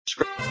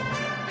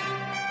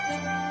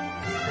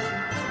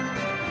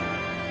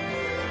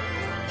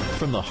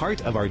From the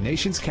heart of our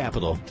nation's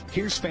capital,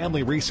 here's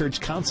Family Research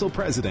Council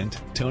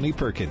President Tony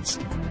Perkins.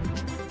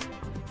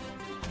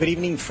 Good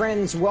evening,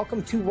 friends.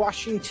 Welcome to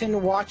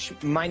Washington Watch.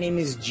 My name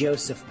is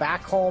Joseph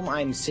Backholm.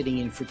 I'm sitting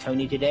in for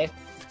Tony today.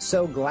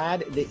 So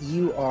glad that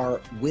you are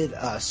with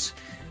us.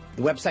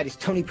 The website is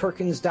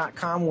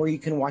tonyperkins.com, where you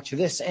can watch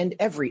this and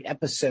every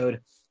episode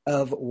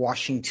of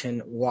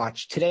Washington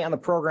Watch. Today on the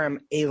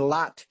program, a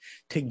lot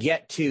to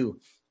get to.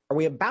 Are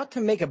we about to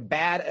make a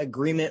bad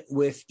agreement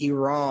with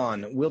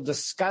Iran? We'll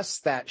discuss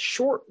that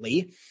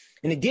shortly.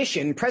 In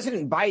addition,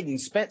 President Biden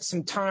spent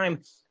some time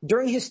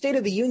during his State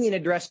of the Union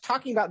address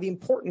talking about the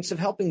importance of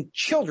helping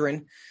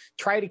children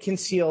try to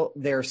conceal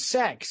their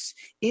sex.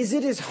 Is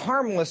it as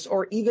harmless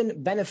or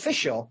even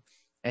beneficial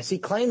as he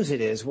claims it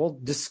is? We'll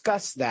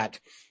discuss that.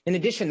 In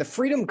addition, the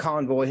Freedom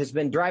Convoy has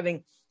been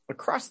driving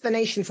across the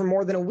nation for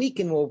more than a week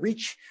and will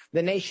reach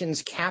the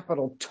nation's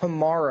capital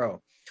tomorrow.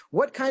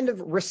 What kind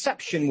of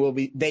reception will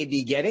they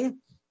be getting?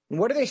 And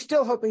what are they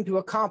still hoping to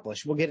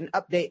accomplish? We'll get an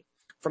update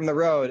from the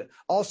road.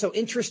 Also,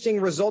 interesting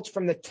results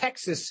from the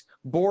Texas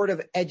Board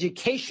of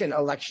Education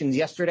elections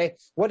yesterday.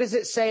 What does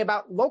it say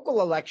about local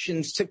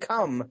elections to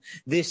come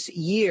this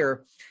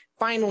year?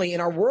 Finally,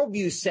 in our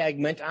Worldview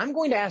segment, I'm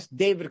going to ask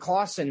David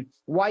Clausen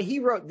why he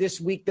wrote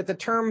this week that the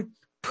term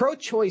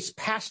pro-choice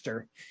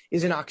pastor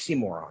is an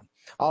oxymoron.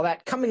 All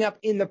that coming up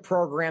in the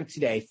program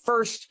today.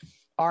 First,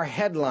 our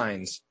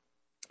headlines.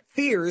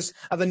 Fears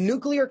of a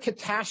nuclear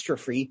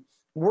catastrophe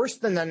worse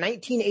than the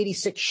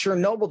 1986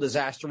 Chernobyl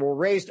disaster were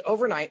raised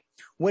overnight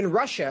when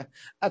Russia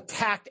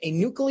attacked a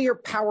nuclear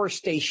power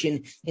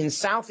station in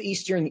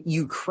southeastern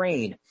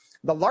Ukraine,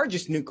 the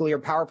largest nuclear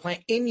power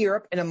plant in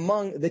Europe and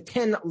among the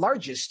 10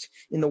 largest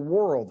in the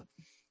world.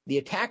 The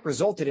attack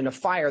resulted in a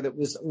fire that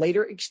was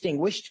later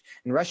extinguished,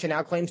 and Russia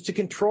now claims to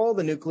control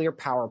the nuclear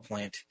power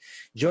plant.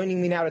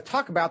 Joining me now to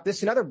talk about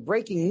this and other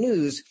breaking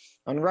news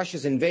on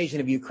Russia's invasion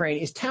of Ukraine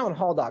is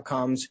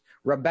townhall.com's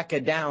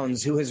Rebecca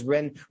Downs, who has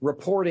been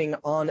reporting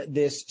on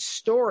this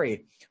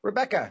story.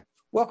 Rebecca,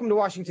 welcome to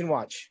Washington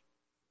Watch.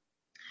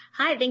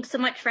 Hi, thanks so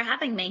much for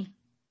having me.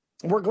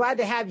 We're glad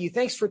to have you.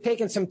 Thanks for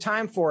taking some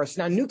time for us.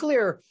 Now,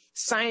 nuclear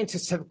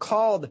scientists have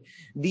called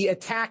the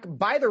attack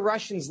by the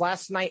Russians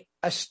last night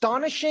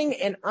astonishing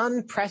and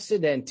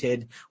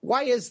unprecedented.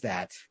 Why is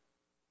that?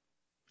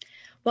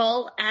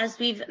 Well, as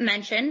we've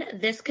mentioned,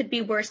 this could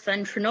be worse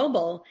than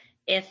Chernobyl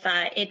if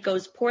it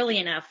goes poorly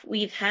enough.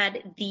 We've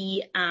had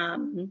the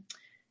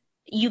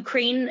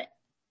Ukraine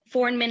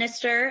foreign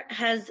minister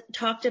has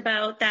talked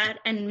about that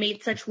and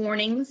made such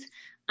warnings.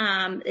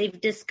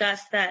 They've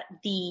discussed that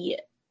the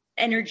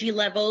energy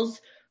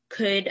levels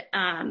could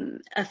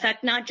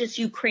affect not just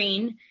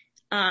Ukraine,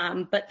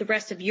 but the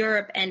rest of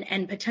Europe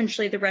and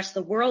potentially the rest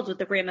of the world with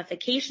the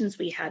ramifications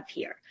we have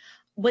here.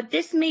 What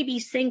this may be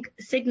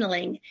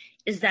signaling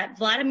is that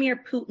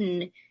Vladimir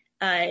Putin,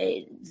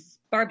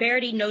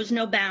 barbarity knows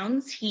no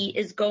bounds. He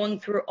is going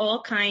through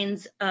all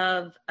kinds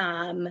of,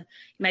 he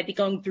might be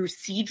going through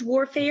siege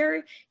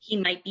warfare. He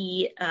might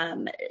be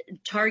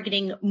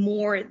targeting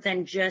more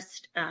than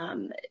just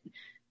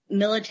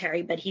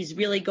military, but he's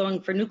really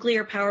going for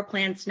nuclear power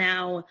plants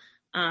now,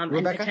 and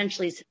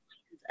potentially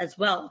as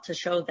well, to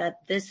show that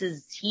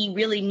he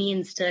really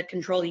means to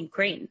control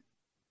Ukraine.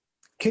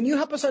 Can you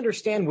help us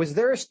understand, was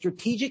there a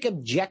strategic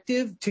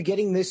objective to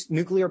getting this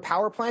nuclear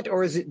power plant,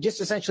 or is it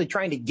just essentially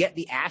trying to get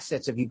the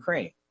assets of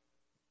Ukraine?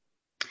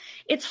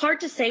 It's hard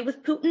to say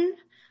with Putin.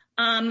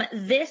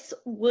 This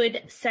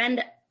would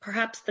send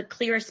perhaps the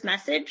clearest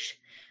message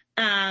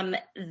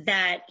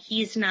that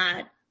he's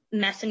not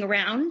messing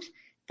around,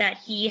 that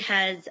he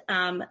has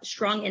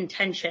strong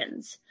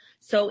intentions.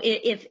 So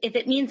if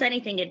it means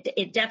anything,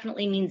 it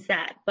definitely means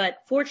that. But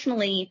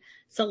fortunately,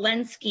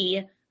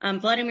 Vladimir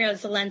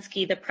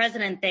Zelensky, the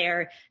president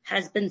there,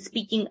 has been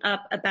speaking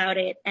up about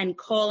it and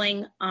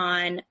calling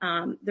on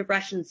the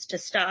Russians to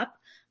stop.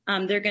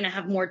 They're going to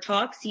have more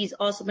talks. He's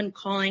also been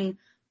calling.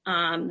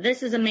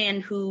 This is a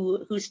man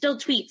who still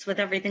tweets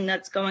with everything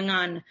that's going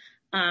on,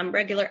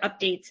 regular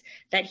updates,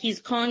 that he's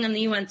calling on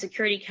the UN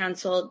Security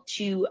Council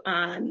to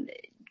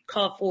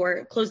call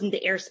for closing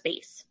the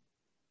airspace.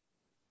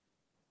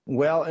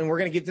 Well, and we're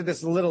going to get to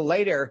this a little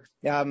later.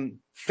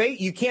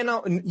 You can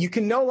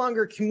no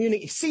longer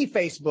see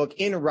Facebook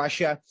in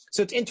Russia.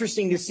 So it's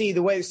interesting to see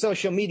the way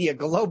social media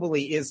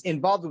globally is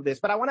involved with this.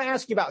 But I want to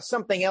ask you about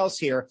something else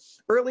here.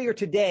 Earlier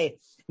today,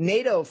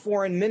 NATO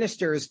foreign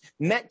ministers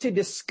met to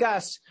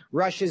discuss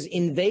Russia's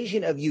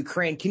invasion of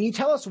Ukraine. Can you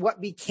tell us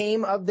what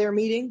became of their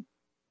meeting?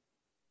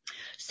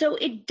 So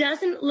it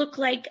doesn't look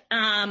like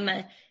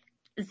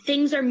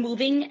things are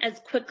moving as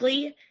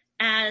quickly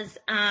as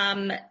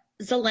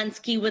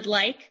Zelensky would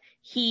like.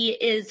 He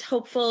is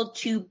hopeful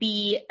he's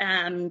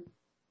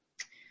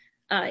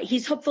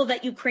hopeful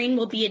that Ukraine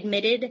will be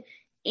admitted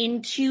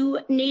into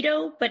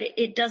NATO, but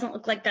it doesn't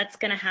look like that's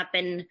going to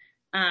happen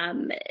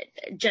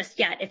just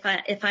yet,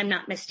 if I'm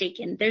not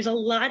mistaken. There's a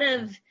lot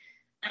of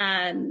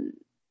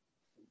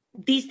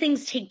these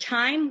things take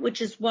time,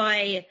 which is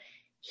why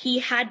he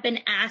had been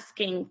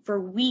asking for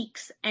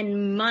weeks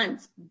and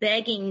months,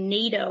 begging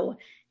NATO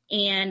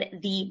and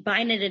the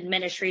Biden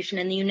administration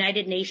and the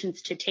United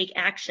Nations to take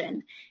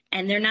action.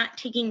 And they're not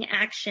taking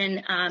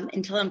action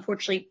until,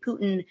 unfortunately,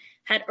 Putin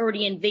had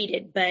already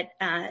invaded. But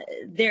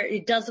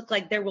it does look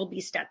like there will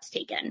be steps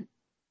taken.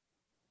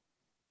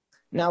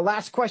 Now,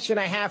 last question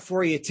I have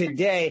for you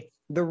today.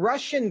 The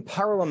Russian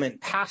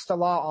parliament passed a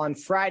law on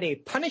Friday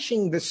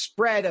punishing the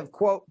spread of,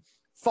 quote,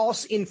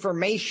 false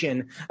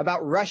information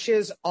about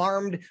Russia's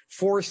armed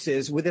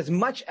forces with as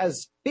much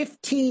as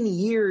 15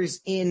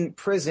 years in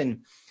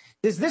prison.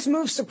 Does this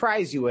move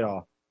surprise you at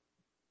all?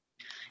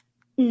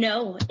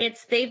 No,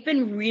 they've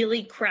been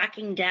really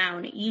cracking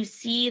down. You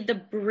see the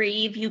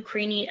brave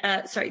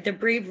the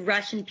brave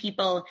Russian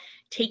people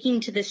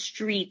taking to the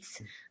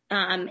streets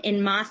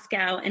in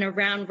Moscow and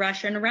around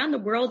Russia and around the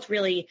world,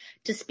 really,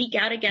 to speak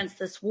out against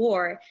this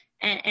war.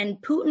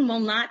 And Putin will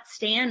not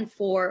stand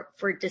for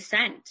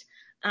dissent.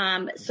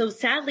 So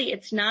sadly,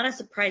 it's not a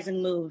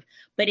surprising move,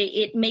 but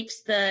it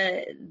makes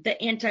the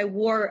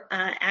anti-war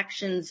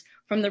actions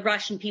from the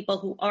Russian people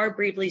who are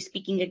bravely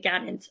speaking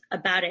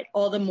about it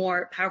all the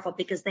more powerful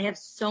because they have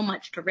so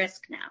much to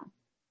risk now.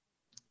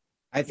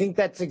 I think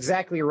that's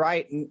exactly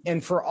right.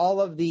 And for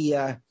all of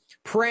the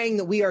praying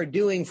that we are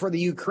doing for the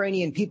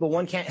Ukrainian people,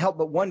 one can't help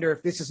but wonder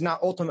if this is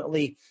not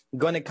ultimately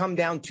going to come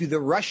down to the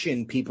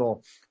Russian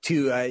people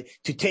to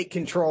take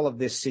control of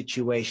this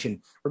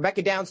situation.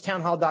 Rebecca Downs,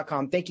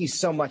 townhall.com. Thank you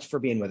so much for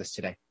being with us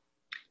today.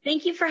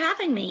 Thank you for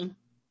having me.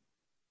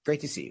 Great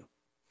to see you.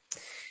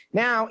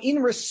 Now,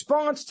 in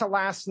response to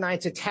last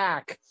night's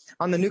attack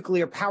on the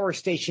nuclear power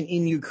station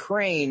in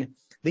Ukraine,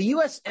 the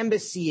U.S.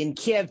 Embassy in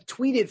Kiev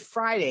tweeted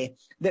Friday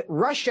that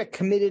Russia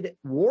committed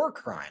war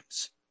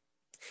crimes.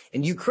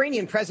 And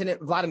Ukrainian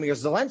President Vladimir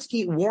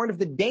Zelensky warned of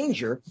the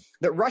danger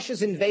that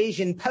Russia's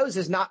invasion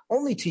poses not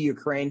only to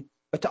Ukraine,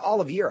 but to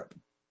all of Europe.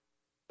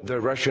 The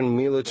Russian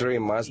military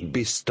must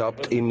be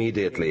stopped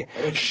immediately.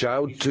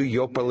 Shout to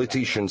your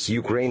politicians.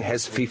 Ukraine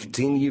has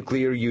 15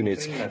 nuclear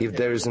units. If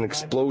there is an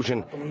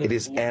explosion, it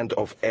is end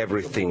of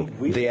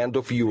everything, the end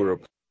of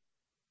Europe.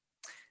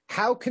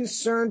 How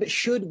concerned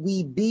should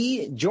we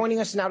be? Joining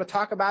us now to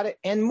talk about it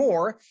and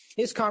more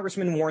is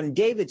Congressman Warren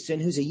Davidson,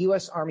 who's a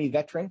U.S. Army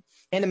veteran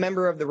and a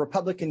member of the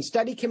Republican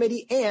Study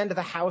Committee and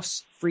the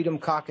House Freedom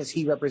Caucus.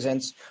 He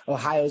represents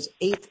Ohio's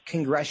 8th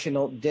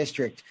Congressional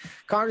District.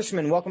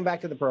 Congressman, welcome back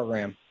to the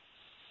program.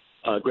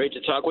 Great to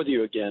talk with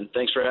you again.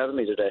 Thanks for having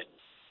me today.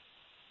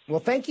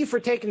 Well, thank you for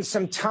taking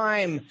some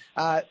time.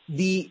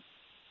 The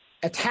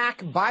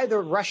attack by the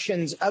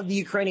Russians of the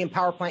Ukrainian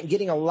power plant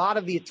getting a lot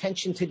of the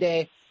attention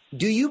today.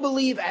 Do you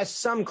believe, as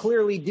some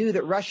clearly do,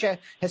 that Russia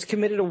has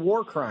committed a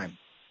war crime?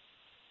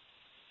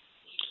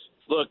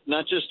 Look,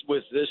 not just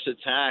with this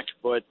attack,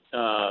 but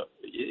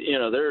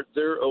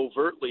they're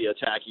overtly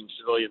attacking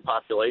civilian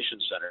population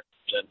centers,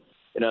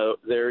 and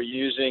they're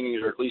using,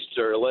 or at least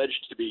they're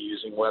alleged to be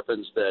using,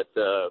 weapons that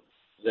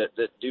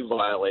do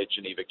violate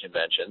Geneva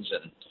Conventions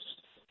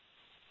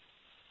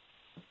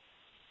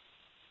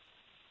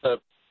and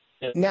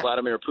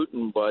Vladimir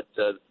Putin, but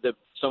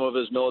some of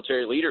his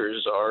military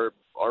leaders are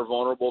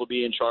vulnerable to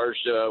being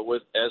charged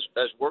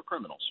as war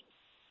criminals.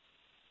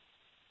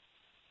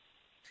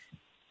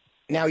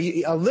 Now,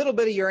 a little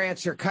bit of your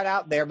answer cut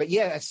out there, but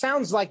yeah, it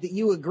sounds like that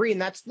you agree,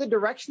 and that's the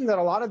direction that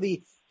a lot of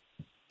the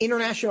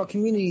international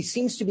community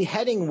seems to be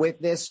heading with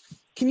this.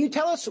 Can you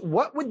tell us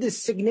what would the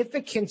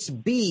significance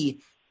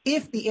be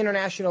if the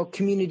international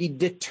community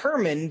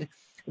determined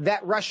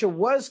that Russia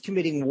was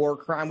committing war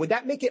crime? Would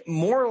that make it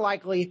more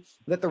likely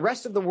that the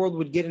rest of the world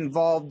would get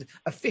involved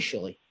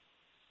officially?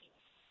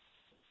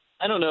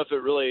 I don't know if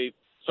it really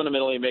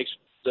fundamentally makes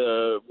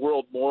the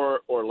world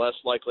more or less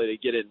likely to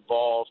get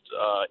involved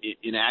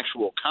in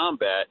actual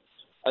combat.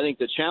 I think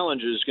the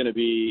challenge is going to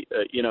be,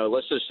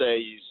 let's just say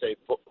you say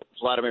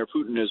Vladimir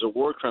Putin is a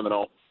war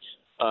criminal.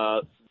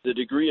 The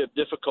degree of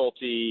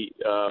difficulty,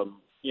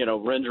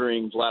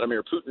 rendering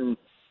Vladimir Putin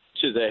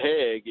to The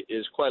Hague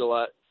is quite a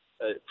lot,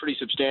 pretty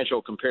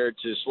substantial compared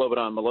to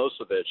Slobodan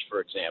Milosevic, for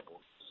example.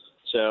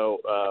 So,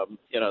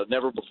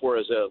 never before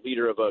has a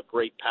leader of a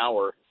great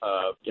power,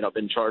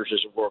 been charged as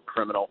a war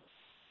criminal,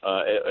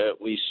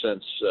 at least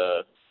since,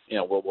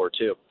 World War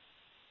II.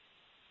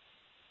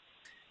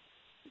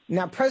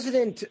 Now,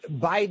 President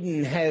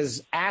Biden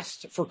has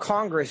asked for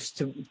Congress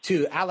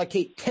to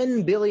allocate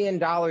 $10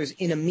 billion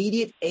in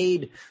immediate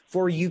aid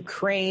for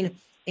Ukraine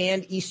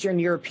and Eastern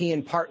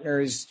European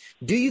partners.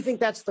 Do you think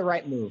that's the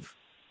right move?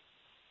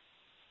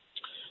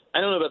 I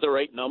don't know about the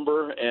right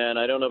number, and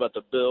I don't know about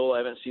the bill. I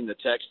haven't seen the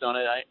text on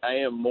it. I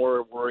am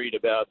more worried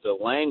about the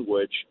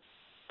language,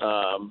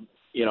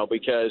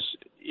 because,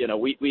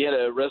 we had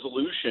a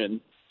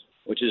resolution,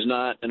 which is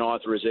not an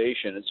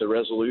authorization. It's a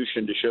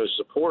resolution to show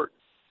support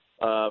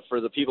for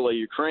the people of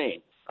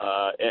Ukraine.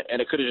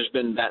 And it could have just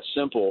been that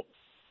simple.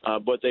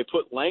 But they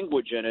put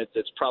language in it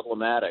that's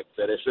problematic,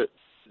 that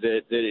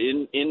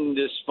in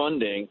this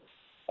funding,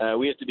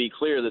 we have to be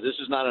clear that this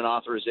is not an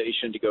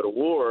authorization to go to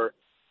war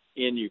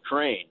in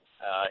Ukraine.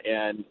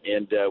 And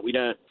we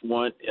don't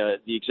want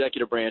the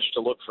executive branch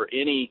to look for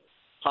any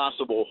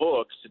possible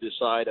hooks to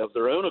decide of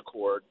their own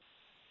accord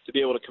to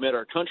be able to commit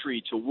our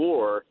country to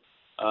war.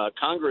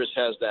 Congress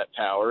has that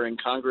power,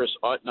 and Congress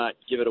ought not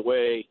give it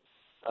away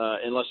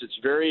unless it's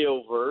very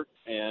overt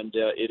and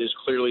it is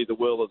clearly the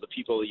will of the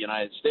people of the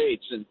United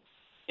States. And,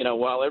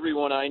 while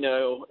everyone I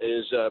know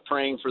is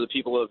praying for the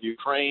people of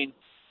Ukraine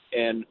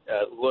and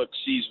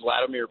sees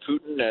Vladimir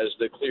Putin as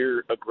the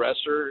clear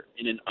aggressor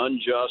in an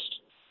unjust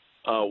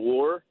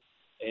war,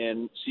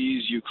 and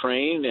sees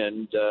Ukraine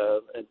and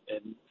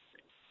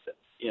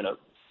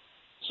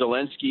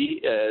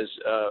Zelensky as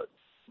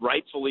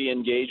rightfully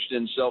engaged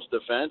in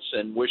self-defense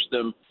and wish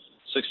them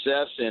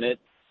success in it.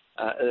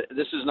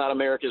 This is not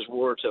America's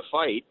war to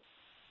fight,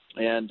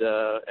 and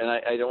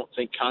I don't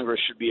think Congress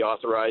should be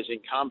authorizing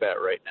combat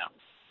right now.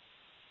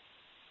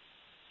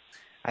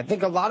 I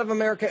think a lot of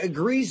America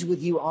agrees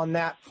with you on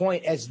that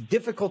point, as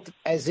difficult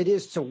as it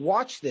is to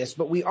watch this,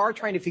 but we are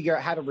trying to figure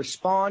out how to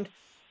respond.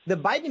 The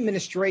Biden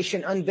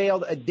administration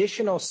unveiled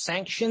additional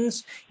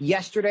sanctions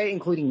yesterday,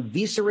 including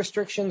visa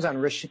restrictions on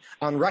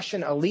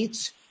Russian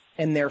elites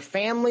and their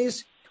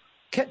families.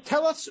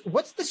 Tell us,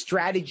 what's the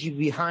strategy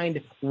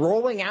behind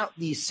rolling out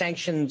these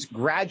sanctions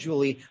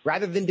gradually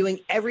rather than doing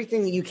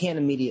everything that you can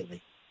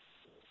immediately?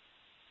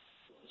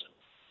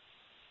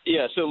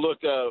 Yeah, so look,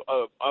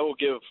 I will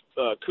give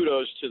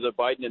kudos to the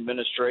Biden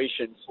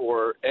administration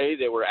for, A,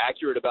 they were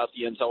accurate about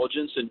the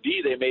intelligence, and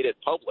B, they made it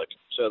public.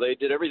 So they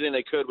did everything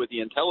they could with the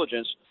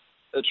intelligence.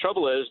 The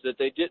trouble is that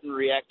they didn't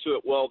react to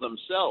it well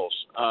themselves.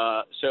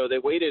 So they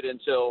waited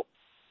until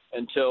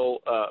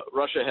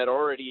Russia had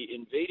already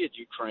invaded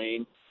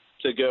Ukraine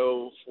to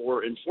go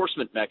for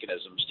enforcement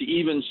mechanisms, to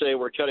even say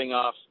we're cutting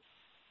off,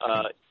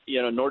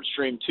 Nord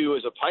Stream 2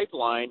 as a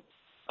pipeline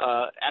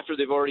after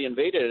they've already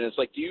invaded. And it's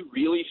like, do you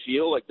really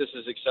feel like this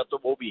is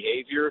acceptable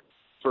behavior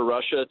for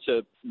Russia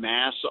to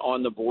mass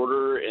on the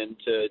border and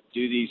to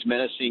do these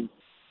menacing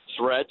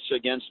threats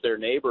against their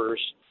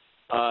neighbors?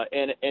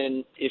 And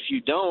if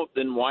you don't,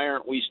 then why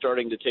aren't we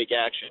starting to take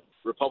action?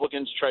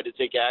 Republicans tried to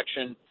take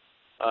action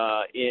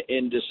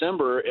in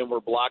December and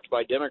were blocked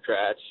by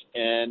Democrats.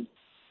 And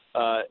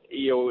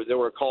there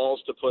were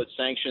calls to put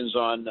sanctions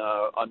on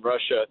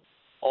Russia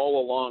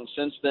all along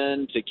since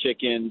then, to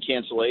kick in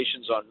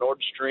cancellations on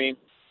Nord Stream,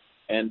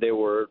 and they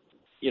were,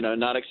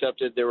 not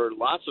accepted. There were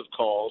lots of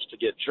calls to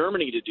get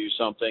Germany to do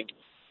something,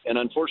 and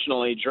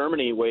unfortunately,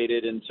 Germany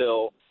waited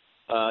until,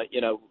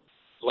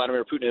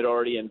 Vladimir Putin had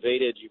already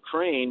invaded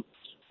Ukraine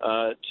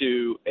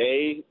to,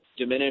 A,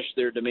 diminish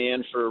their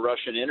demand for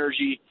Russian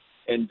energy,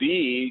 and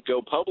B,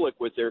 go public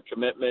with their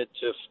commitment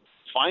to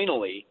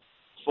finally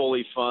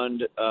fully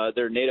fund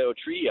their NATO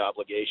treaty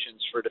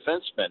obligations for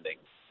defense spending.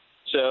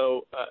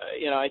 So,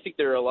 I think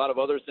there are a lot of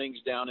other things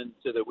down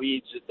into the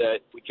weeds that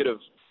we could have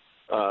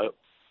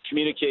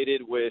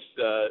communicated with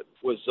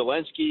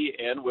Zelensky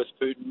and with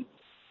Putin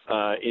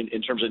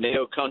in terms of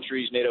NATO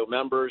countries, NATO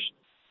members,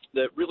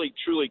 that really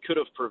truly could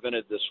have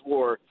prevented this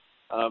war.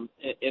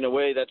 In a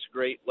way, that's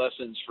great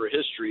lessons for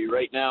history.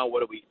 Right now,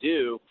 what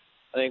do?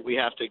 I think we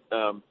have to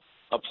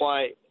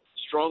apply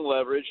strong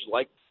leverage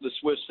like the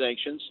SWIFT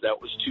sanctions. That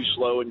was too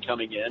slow in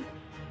coming in.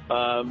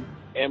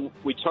 And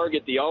we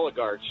target the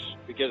oligarchs,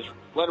 because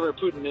Vladimir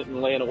Putin isn't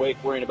laying awake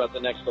worrying about the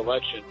next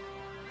election.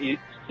 To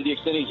the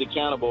extent he's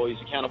accountable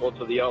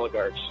to the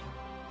oligarchs.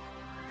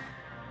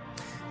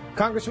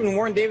 Congressman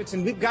Warren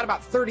Davidson, we've got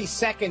about 30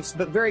 seconds,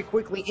 but very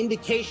quickly,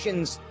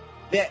 indications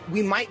that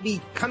we might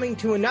be coming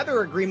to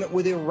another agreement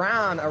with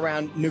Iran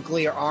around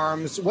nuclear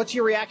arms. What's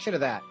your reaction to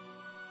that?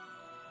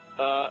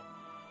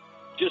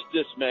 Just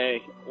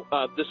dismay.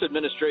 This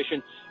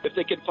administration, if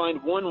they could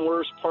find one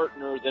worse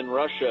partner than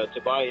Russia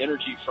to buy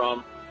energy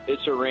from,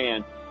 it's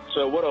Iran.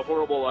 So what a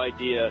horrible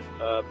idea.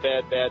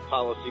 Bad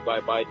policy by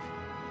Biden.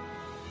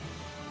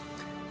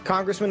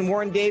 Congressman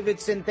Warren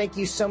Davidson, thank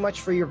you so much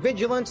for your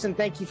vigilance, and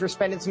thank you for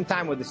spending some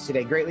time with us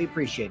today. Greatly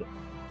appreciate it.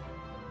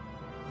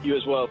 You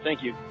as well.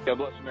 Thank you. God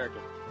bless America.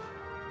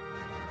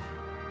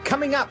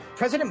 Coming up,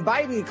 President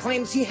Biden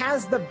claims he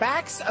has the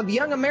backs of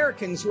young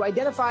Americans who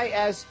identify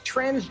as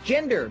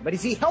transgender. But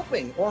is he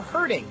helping or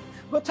hurting?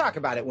 We'll talk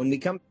about it when we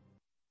come.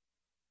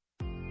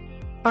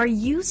 Are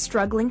you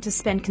struggling to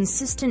spend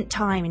consistent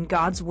time in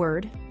God's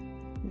Word?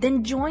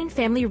 Then join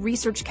Family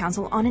Research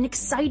Council on an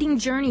exciting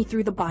journey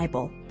through the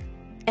Bible.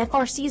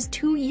 FRC's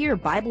 2-year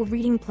Bible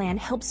reading plan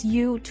helps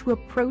you to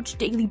approach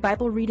daily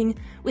Bible reading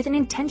with an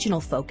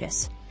intentional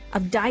focus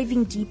of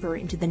diving deeper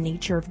into the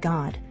nature of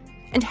God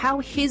and how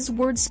His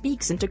Word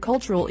speaks into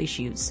cultural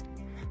issues.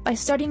 By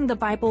studying the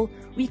Bible,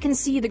 we can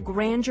see the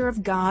grandeur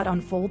of God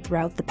unfold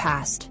throughout the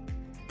past.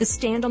 The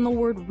Stand on the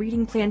Word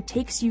reading plan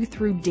takes you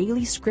through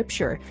daily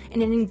scripture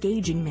in an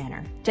engaging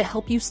manner to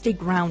help you stay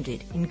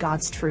grounded in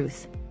God's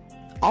truth.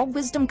 All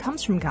wisdom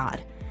comes from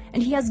God,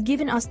 and He has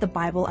given us the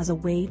Bible as a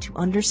way to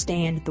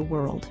understand the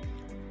world.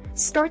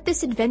 Start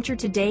this adventure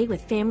today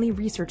with Family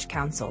Research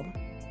Council.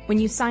 When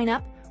you sign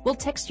up, we'll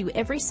text you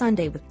every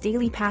Sunday with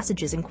daily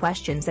passages and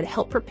questions that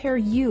help prepare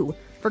you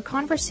for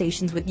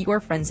conversations with your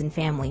friends and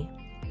family.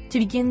 To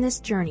begin this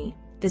journey,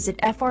 visit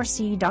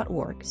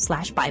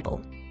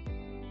frc.org/Bible.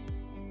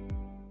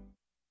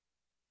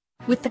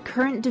 With the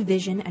current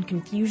division and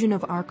confusion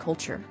of our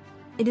culture,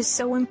 it is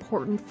so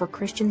important for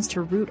Christians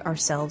to root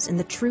ourselves in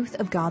the truth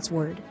of God's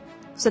Word,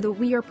 so that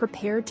we are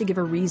prepared to give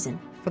a reason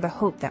for the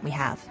hope that we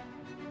have.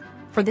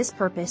 For this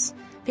purpose,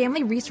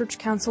 Family Research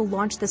Council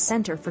launched the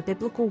Center for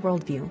Biblical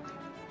Worldview.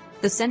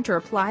 The center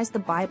applies the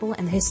Bible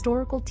and the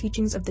historical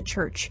teachings of the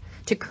Church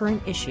to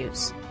current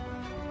issues.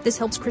 This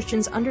helps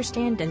Christians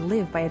understand and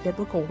live by a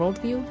biblical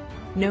worldview,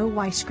 know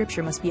why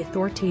Scripture must be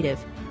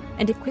authoritative,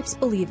 and equips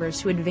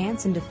believers to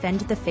advance and defend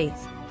the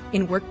faith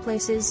in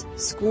workplaces,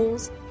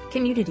 schools,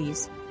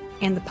 communities,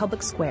 and the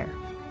public square.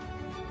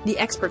 The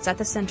experts at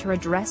the center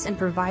address and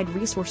provide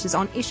resources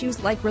on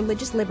issues like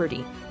religious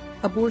liberty,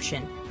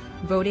 abortion,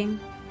 voting,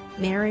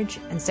 marriage,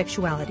 and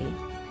sexuality.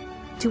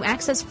 To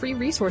access free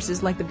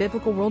resources like the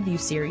Biblical Worldview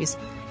series,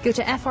 go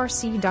to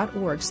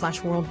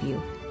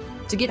frc.org/worldview.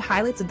 To get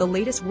highlights of the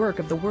latest work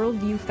of the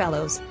Worldview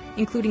Fellows,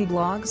 including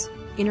blogs,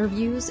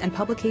 interviews, and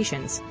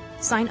publications,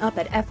 sign up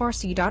at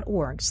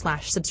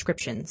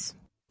frc.org/subscriptions.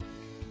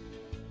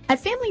 At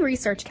Family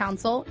Research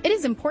Council, it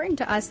is important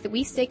to us that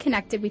we stay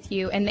connected with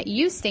you and that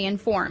you stay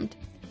informed.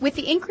 With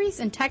the increase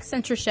in tech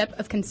censorship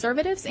of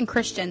conservatives and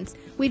Christians,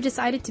 we've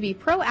decided to be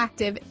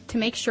proactive to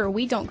make sure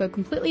we don't go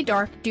completely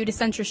dark due to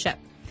censorship.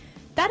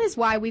 That is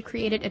why we've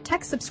created a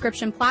tech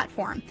subscription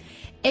platform.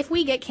 If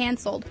we get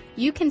canceled,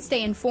 you can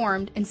stay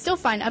informed and still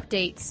find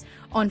updates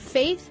on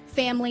faith,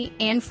 family,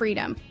 and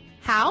freedom.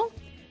 How?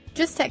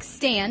 Just text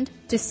STAND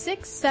to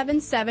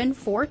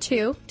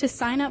 67742 to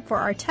sign up for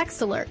our text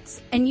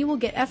alerts, and you will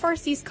get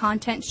FRC's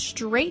content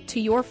straight to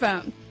your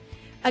phone.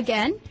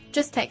 Again,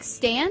 just text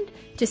STAND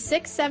to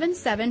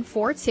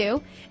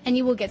 67742, and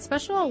you will get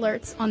special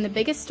alerts on the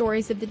biggest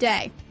stories of the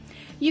day.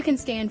 You can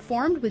stay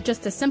informed with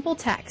just a simple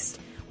text.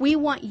 We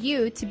want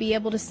you to be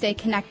able to stay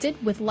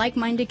connected with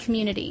like-minded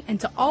community and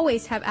to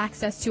always have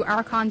access to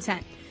our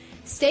content.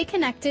 Stay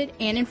connected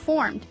and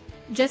informed.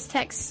 Just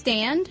text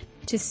STAND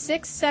to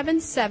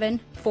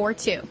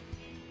 67742.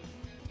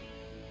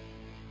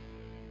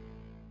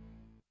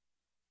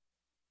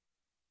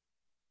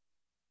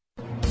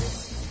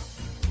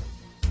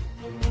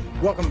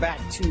 Welcome back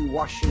to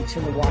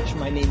Washington Watch.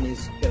 My name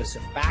is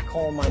Joseph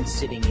Backholm. I'm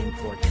sitting in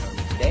for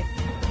Tony today.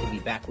 We'll be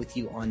back with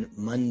you on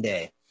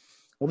Monday.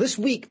 Well, this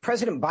week,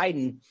 President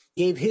Biden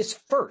gave his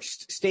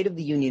first State of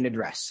the Union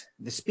address.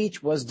 The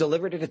speech was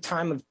delivered at a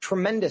time of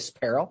tremendous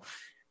peril,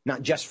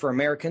 not just for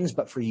Americans,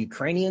 but for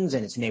Ukrainians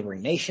and its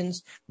neighboring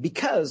nations,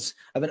 because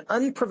of an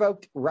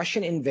unprovoked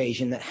Russian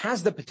invasion that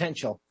has the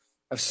potential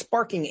of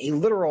sparking a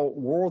literal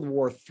World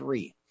War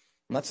III.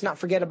 Let's not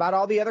forget about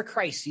all the other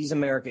crises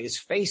America is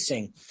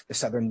facing, the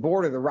southern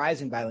border, the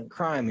rise in violent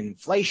crime, and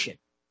inflation.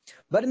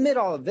 But amid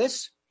all of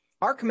this,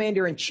 our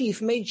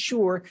commander-in-chief made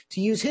sure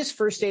to use his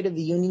first State of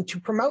the Union to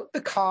promote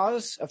the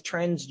cause of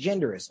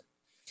transgenderism,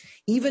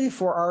 even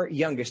for our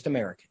youngest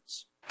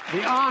Americans.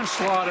 The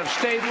onslaught of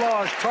state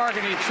laws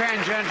targeting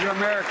transgender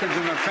Americans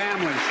and their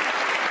families,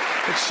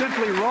 it's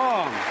simply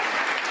wrong.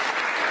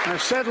 And I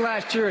said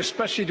last year,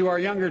 especially to our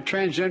younger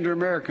transgender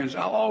Americans,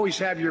 I'll always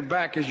have your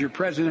back as your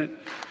president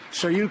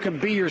so you can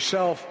be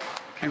yourself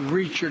and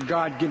reach your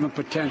God-given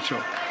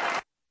potential.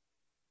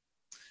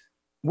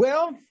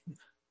 Well,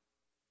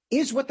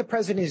 is what the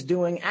president is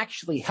doing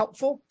actually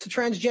helpful to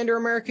transgender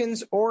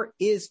Americans, or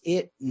is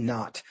it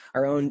not?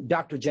 Our own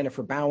Dr.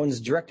 Jennifer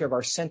Bowens, director of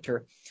our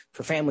Center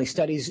for Family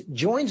Studies,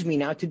 joins me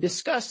now to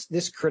discuss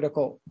this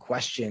critical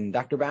question.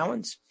 Dr.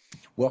 Bowens,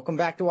 welcome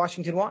back to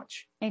Washington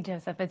Watch. Hey,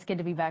 Joseph. It's good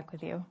to be back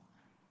with you.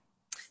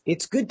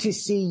 It's good to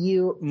see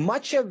you.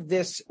 Much of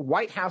this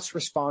White House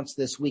response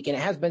this week, and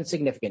it has been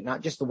significant,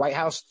 not just the White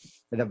House,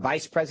 but the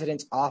Vice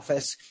President's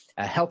office,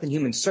 Health and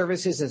Human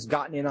Services has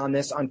gotten in on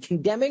this, on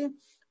condemning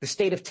the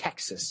state of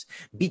Texas,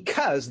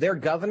 because their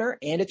governor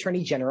and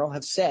attorney general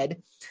have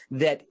said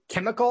that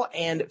chemical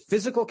and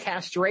physical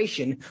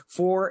castration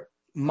for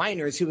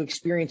minors who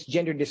experience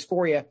gender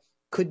dysphoria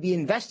could be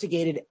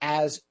investigated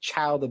as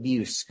child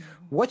abuse.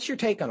 What's your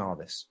take on all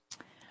this?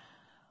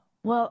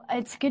 Well,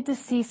 it's good to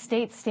see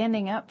states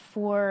standing up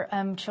for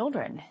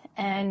children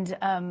and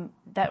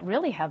that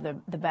really have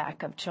the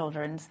back of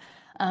children's.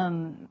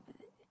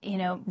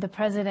 The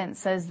president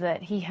says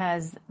that he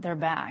has their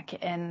back,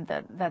 and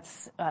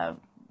that's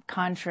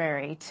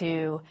contrary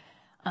to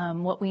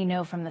what we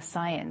know from the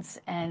science,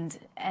 and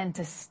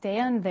to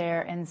stand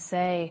there and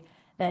say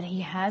that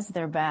he has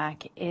their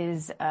back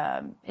is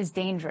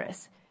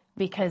dangerous,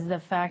 because the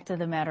fact of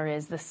the matter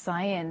is the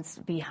science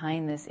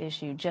behind this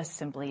issue just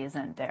simply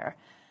isn't there.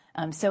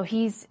 So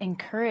he's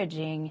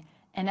encouraging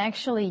and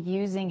actually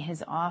using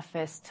his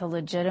office to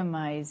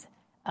legitimize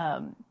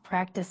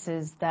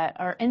practices that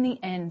are in the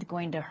end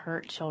going to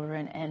hurt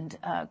children and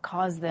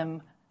cause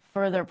them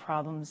further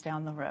problems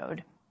down the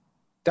road.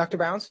 Dr.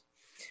 Bowens,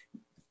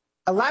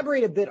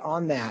 elaborate a bit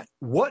on that.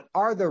 What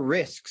are the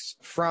risks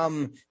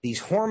from these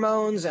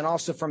hormones and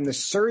also from the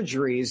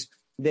surgeries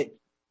that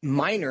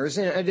minors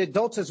and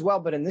adults as well,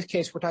 but in this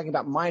case, we're talking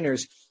about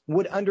minors,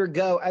 would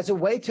undergo as a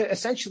way to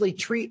essentially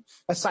treat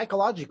a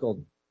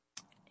psychological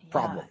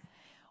problem?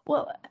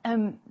 Well,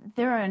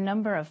 there are a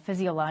number of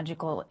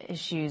physiological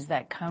issues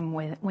that come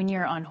with when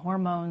you're on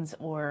hormones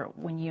or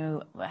when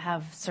you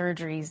have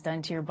surgeries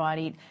done to your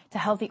body to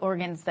healthy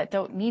organs that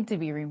don't need to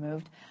be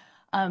removed.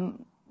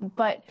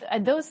 But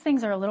those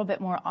things are a little bit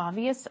more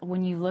obvious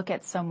when you look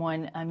at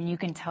someone. You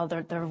can tell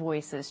their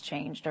voice has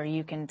changed, or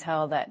you can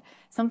tell that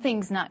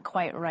something's not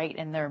quite right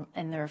in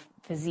their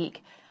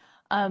physique.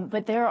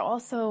 But there are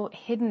also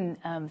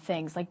hidden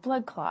things like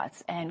blood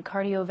clots and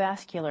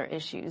cardiovascular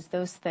issues.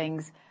 Those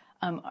things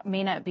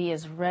may not be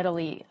as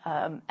readily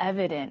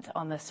evident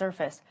on the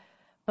surface.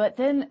 But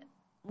then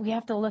we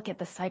have to look at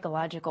the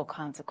psychological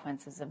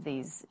consequences of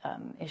these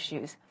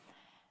issues.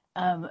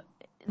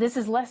 This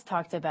is less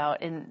talked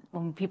about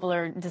when people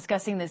are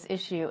discussing this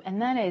issue,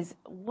 and that is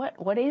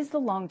what is the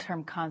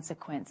long-term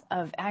consequence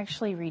of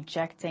actually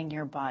rejecting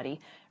your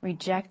body,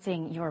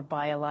 rejecting your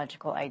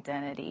biological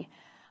identity.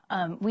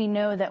 We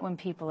know that when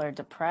people are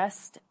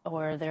depressed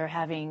or they're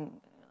having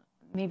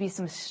maybe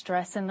some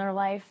stress in their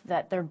life,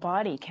 that their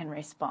body can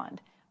respond.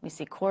 We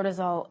see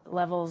cortisol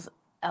levels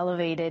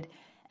elevated,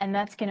 and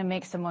that's going to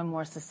make someone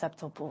more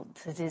susceptible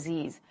to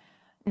disease.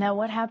 Now,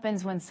 what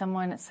happens when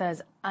someone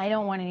says, I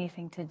don't want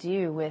anything to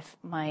do with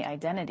my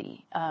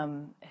identity,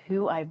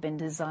 who I've been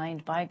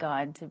designed by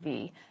God to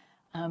be?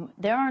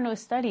 There are no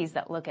studies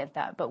that look at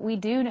that, but we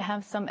do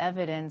have some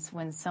evidence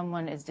when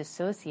someone is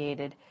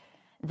dissociated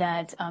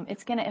that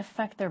it's going to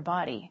affect their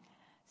body.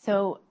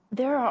 So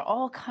there are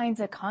all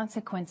kinds of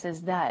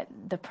consequences that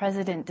the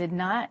president did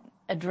not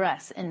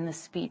address in the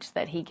speech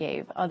that he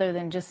gave, other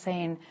than just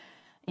saying,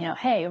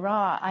 hey,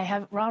 I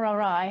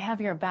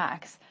have your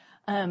backs.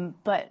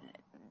 But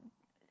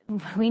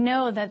we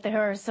know that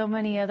there are so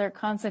many other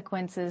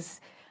consequences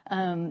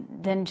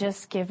than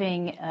just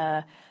giving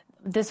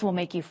this will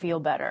make you feel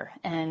better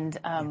and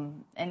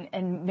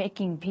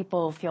making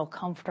people feel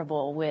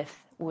comfortable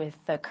with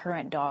the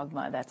current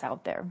dogma that's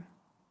out there.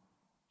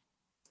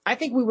 I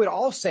think we would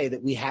all say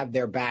that we have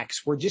their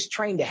backs. We're just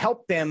trying to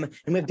help them,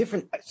 and we have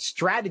different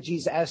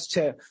strategies as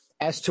to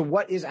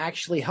what is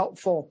actually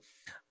helpful.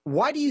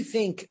 Why do you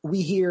think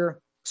we hear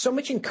so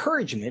much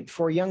encouragement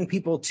for young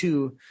people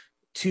to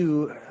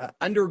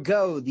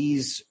undergo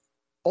these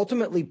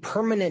ultimately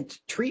permanent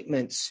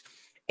treatments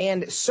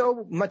and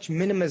so much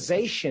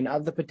minimization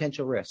of the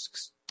potential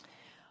risks?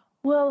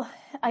 Well,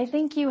 I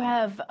think you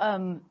have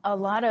a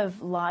lot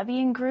of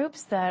lobbying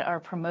groups that are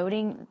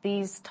promoting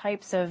these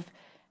types of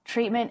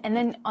treatment. And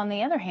then on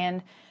the other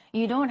hand,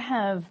 you don't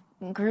have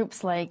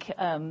groups like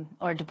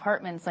or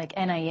departments like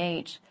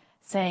NIH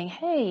saying,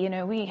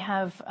 hey, we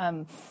have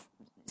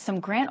some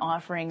grant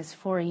offerings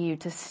for you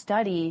to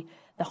study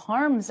the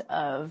harms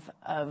of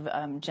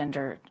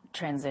gender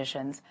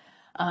transitions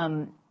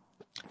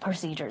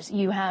procedures.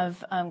 You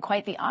have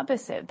quite the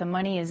opposite. The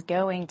money is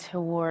going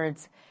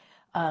towards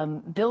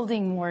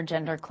building more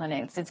gender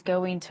clinics. It's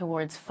going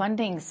towards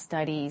funding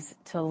studies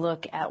to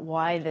look at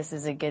why this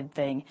is a good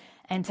thing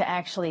and to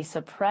actually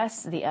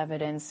suppress the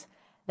evidence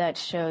that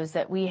shows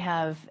that we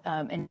have,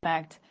 in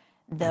fact,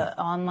 the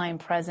online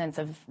presence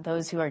of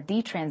those who are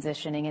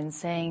detransitioning and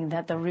saying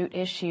that the root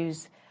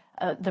issues,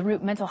 the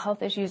root mental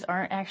health issues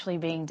aren't actually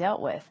being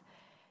dealt with.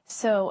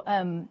 So,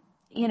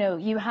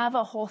 you have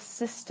a whole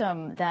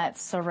system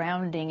that's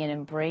surrounding and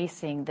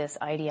embracing this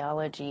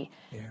ideology.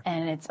 Yeah.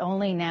 And it's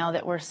only now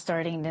that we're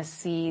starting to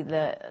see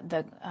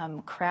the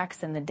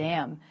cracks in the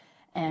dam,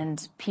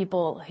 and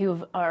people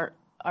who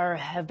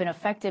have been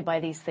affected by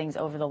these things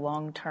over the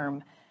long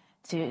term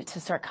to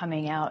start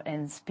coming out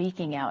and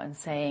speaking out and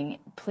saying,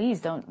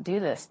 please don't do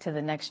this to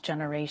the next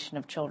generation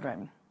of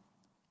children.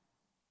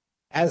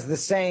 As the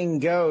saying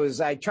goes,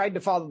 I tried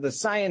to follow the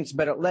science,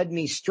 but it led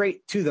me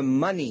straight to the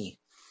money.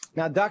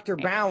 Now, Dr.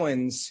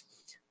 Bowens,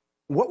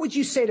 what would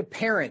you say to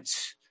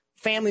parents,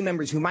 family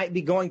members who might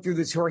be going through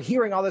this, who are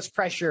hearing all this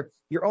pressure?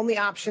 Your only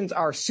options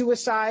are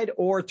suicide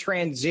or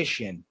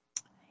transition.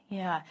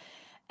 Yeah.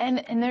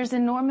 And there's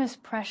enormous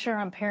pressure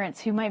on parents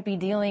who might be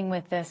dealing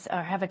with this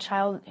or have a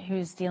child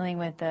who's dealing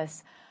with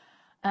this.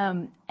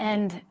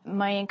 And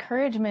my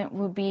encouragement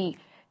would be,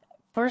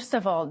 first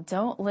of all,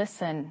 don't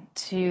listen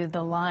to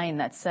the line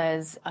that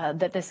says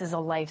that this is a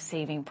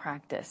life-saving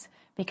practice,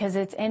 because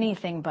it's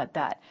anything but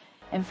that.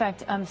 In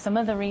fact, some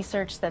of the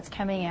research that's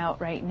coming out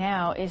right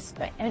now is,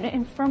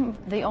 and from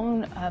their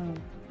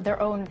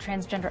own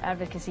transgender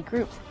advocacy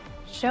groups,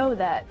 show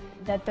that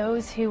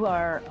those who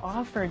are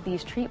offered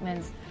these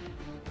treatments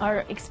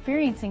are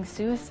experiencing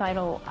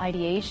suicidal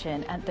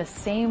ideation at the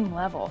same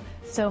level.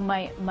 So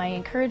my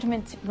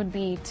encouragement would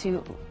be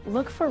to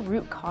look for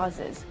root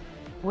causes.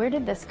 Where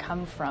did this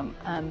come from?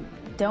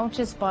 Don't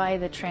just buy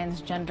the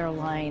transgender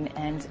line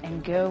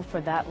and go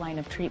for that line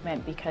of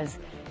treatment, because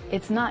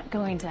it's not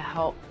going to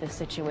help the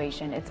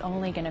situation. It's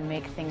only going to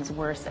make things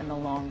worse in the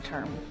long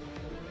term.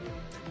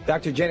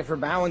 Dr. Jennifer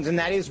Bowens, and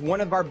that is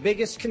one of our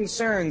biggest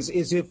concerns,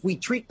 is if we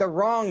treat the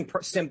wrong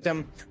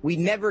symptom, we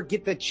never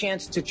get the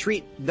chance to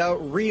treat the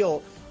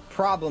real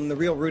problem, the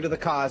real root of the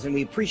cause. And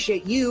we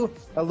appreciate you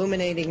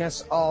illuminating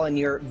us all and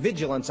your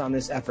vigilance on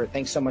this effort.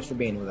 Thanks so much for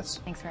being with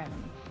us. Thanks for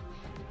having me.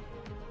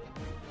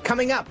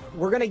 Coming up,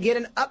 we're going to get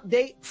an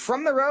update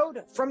from the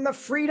road from the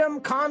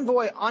Freedom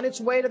Convoy on its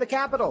way to the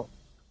Capitol.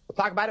 We'll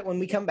talk about it when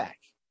we come back.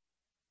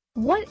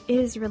 What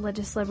is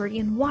religious liberty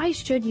and why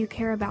should you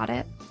care about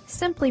it?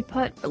 Simply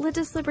put,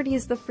 religious liberty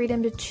is the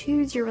freedom to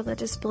choose your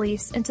religious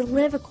beliefs and to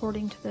live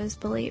according to those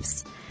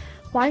beliefs.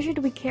 Why should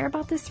we care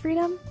about this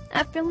freedom?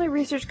 At Family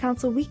Research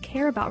Council, we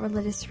care about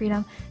religious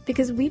freedom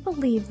because we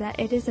believe that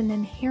it is an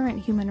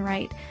inherent human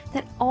right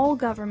that all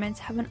governments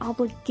have an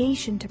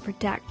obligation to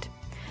protect.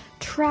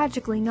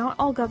 Tragically, not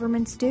all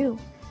governments do.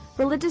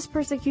 Religious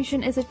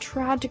persecution is a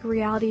tragic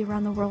reality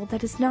around the world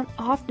that is not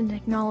often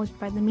acknowledged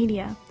by the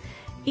media,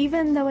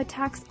 even though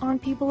attacks on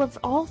people of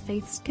all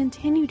faiths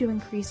continue to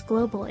increase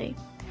globally.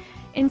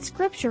 In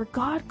Scripture,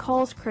 God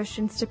calls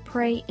Christians to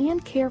pray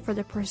and care for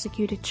the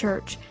persecuted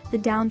church, the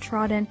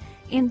downtrodden,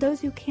 and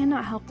those who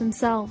cannot help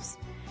themselves.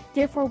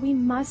 Therefore, we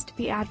must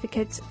be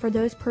advocates for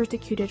those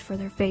persecuted for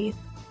their faith.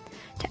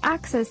 To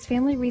access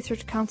Family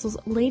Research Council's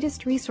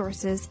latest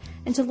resources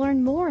and to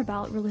learn more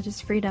about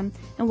religious freedom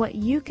and what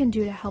you can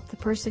do to help the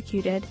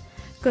persecuted,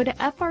 go to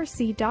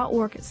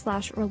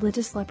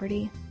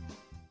frc.org/religiousliberty.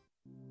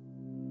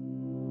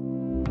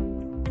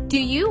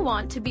 Do you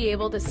want to be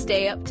able to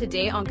stay up to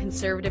date on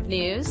conservative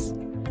news?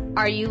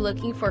 Are you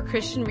looking for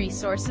Christian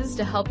resources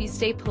to help you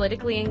stay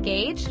politically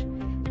engaged?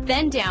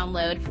 Then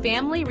download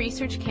Family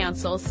Research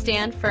Council's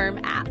Stand Firm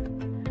app.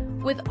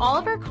 With all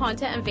of our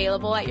content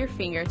available at your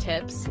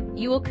fingertips,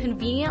 you will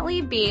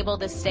conveniently be able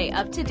to stay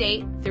up to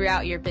date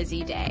throughout your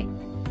busy day.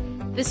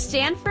 The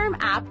Stand Firm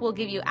app will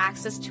give you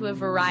access to a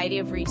variety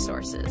of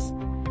resources,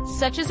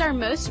 such as our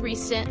most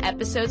recent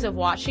episodes of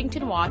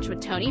Washington Watch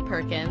with Tony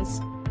Perkins,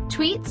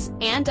 tweets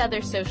and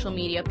other social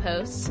media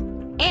posts,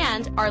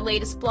 and our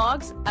latest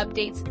blogs,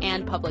 updates,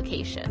 and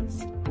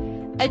publications.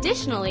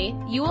 Additionally,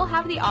 you will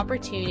have the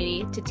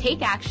opportunity to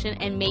take action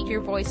and make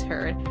your voice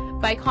heard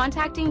by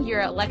contacting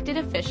your elected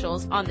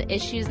officials on the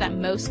issues that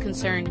most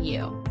concern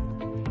you.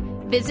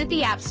 Visit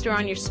the App Store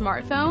on your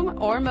smartphone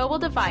or mobile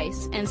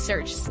device and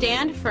search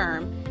Stand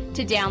Firm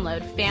to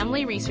download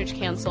Family Research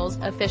Council's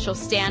official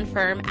Stand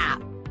Firm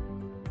app.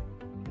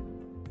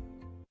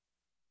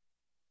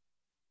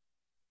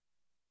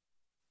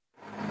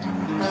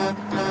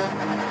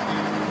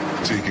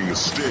 Taking a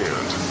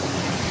stand,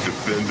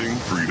 defending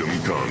Freedom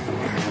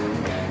Convoy.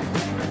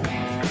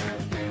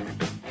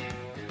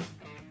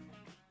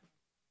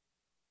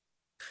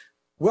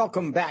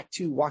 Welcome back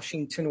to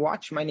Washington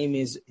Watch. My name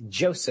is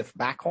Joseph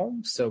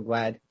Backholm. So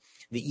glad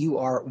that you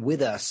are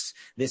with us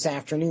this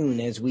afternoon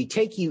as we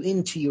take you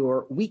into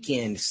your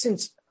weekend.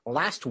 Since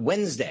last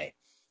Wednesday,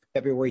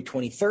 February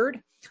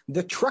 23rd,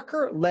 the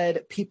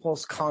trucker-led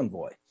People's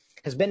Convoy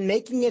has been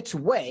making its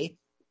way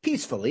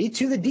peacefully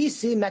to the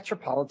D.C.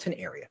 metropolitan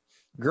area,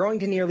 growing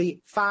to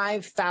nearly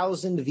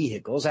 5,000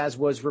 vehicles, as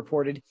was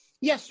reported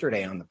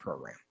yesterday on the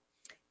program.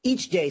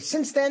 Each day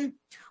since then,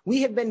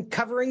 we have been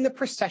covering the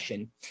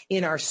procession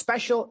in our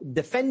special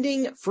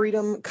Defending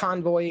Freedom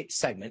Convoy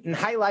segment and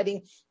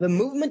highlighting the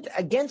movement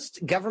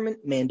against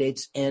government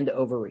mandates and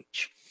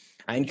overreach.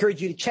 I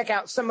encourage you to check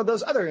out some of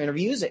those other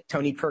interviews at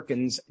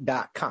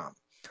tonyperkins.com.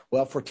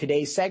 Well, for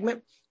today's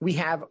segment, we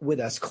have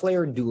with us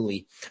Claire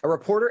Dooley, a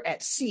reporter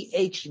at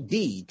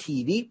CHD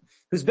TV,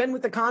 who's been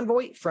with the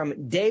convoy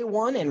from day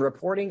one and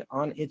reporting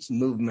on its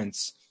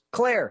movements.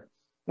 Claire,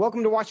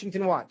 welcome to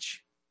Washington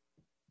Watch.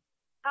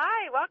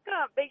 Hi,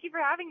 welcome. Thank you for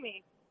having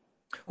me.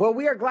 Well,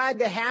 we are glad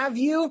to have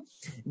you.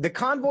 The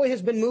convoy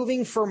has been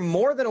moving for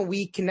more than a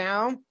week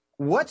now.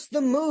 What's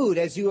the mood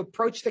as you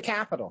approach the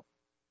Capitol?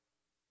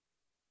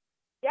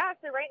 Yeah,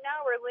 so right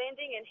now we're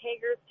landing in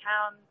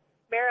Hagerstown,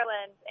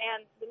 Maryland,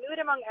 and the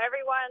mood among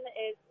everyone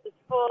is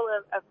full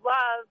of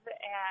love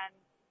and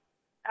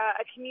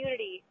a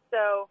community.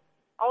 So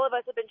all of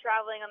us have been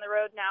traveling on the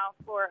road now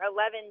for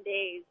 11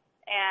 days,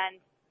 and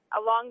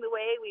along the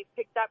way we've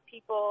picked up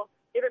people.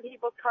 Different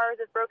people's cars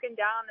have broken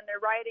down, and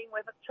they're riding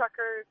with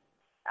truckers.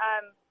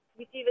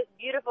 We see this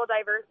beautiful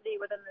diversity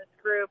within this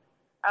group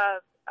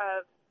of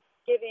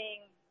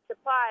giving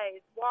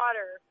supplies,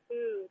 water,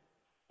 food,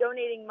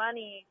 donating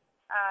money.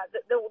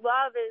 The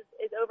love is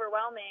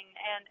overwhelming,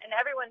 and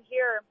everyone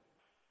here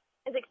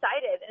is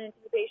excited in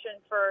anticipation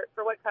for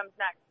what comes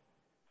next.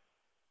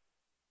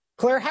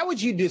 Claire, how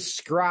would you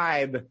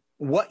describe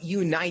what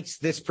unites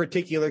this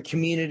particular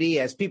community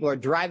as people are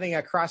driving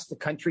across the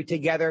country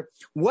together?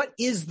 What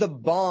is the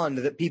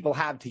bond that people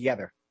have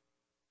together?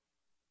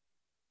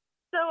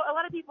 So a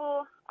lot of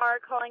people are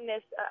calling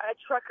this a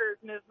truckers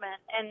movement,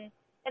 and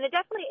it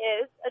definitely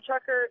is a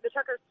trucker. The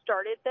truckers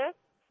started this,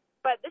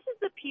 but this is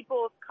the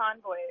People's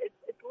Convoy. It's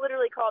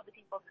literally called the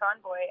People's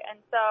Convoy, and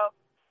so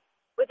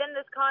within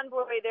this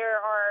convoy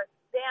there are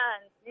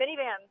vans,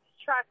 minivans,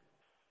 trucks,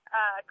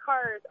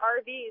 cars,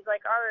 RVs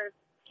like ours,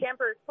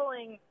 campers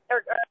pulling,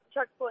 or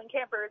trucks pulling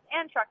campers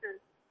and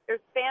truckers. There's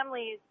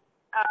families,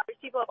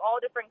 there's people of all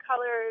different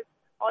colors,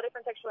 all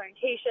different sexual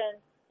orientations.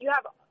 You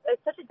have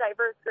such a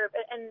diverse group,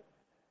 and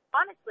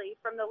honestly,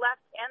 from the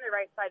left and the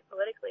right side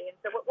politically. And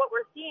so what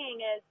we're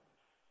seeing is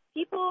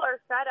people are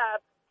fed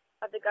up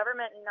of the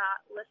government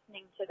not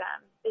listening to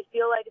them. They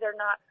feel like they're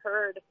not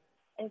heard.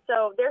 And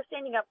so they're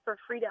standing up for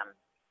freedom.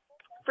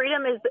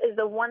 Freedom is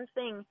the one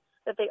thing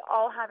that they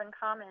all have in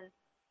common,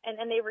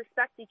 and they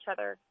respect each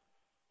other.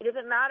 It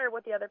doesn't matter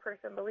what the other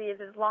person believes,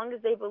 as long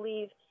as they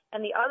believe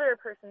in the other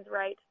person's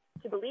right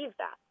to believe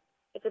that.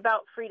 It's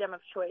about freedom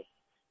of choice.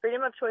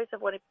 Freedom of choice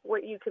of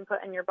what you can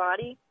put in your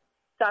body,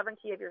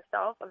 sovereignty of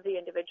yourself, of the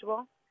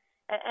individual,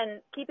 and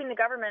keeping the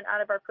government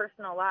out of our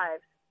personal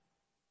lives.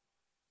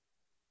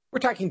 We're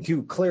talking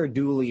to Claire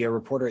Dooley, a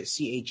reporter at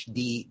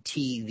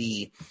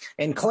CHD-TV.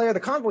 And Claire, the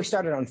convoy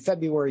started on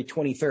February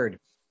 23rd.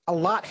 A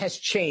lot has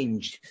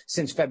changed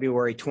since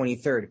February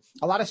 23rd.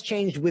 A lot has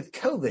changed with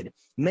COVID.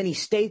 Many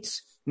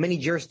states, many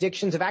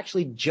jurisdictions have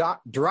actually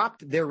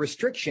dropped their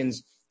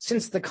restrictions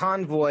since the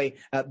convoy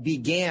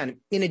began.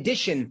 In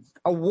addition,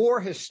 a war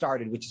has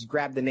started, which has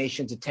grabbed the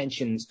nation's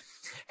attentions.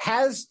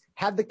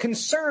 Have the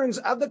concerns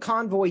of the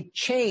convoy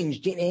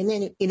changed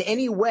in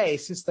any way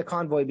since the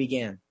convoy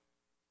began?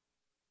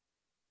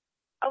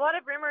 A lot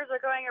of rumors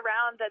are going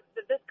around that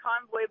this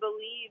convoy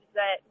believes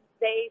that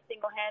they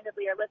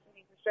single-handedly are lifting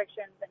these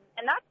restrictions,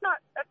 and that's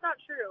not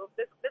true.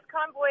 This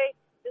convoy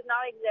does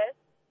not exist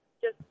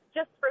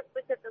just for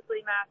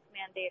specifically mask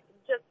mandates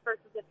and just for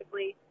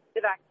specifically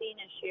the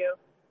vaccine issue.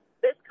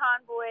 This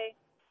convoy,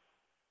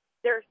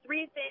 there are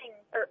three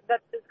things that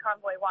this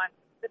convoy wants.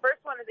 The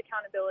first one is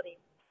accountability,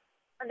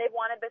 and they've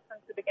wanted this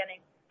since the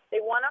beginning.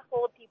 They want to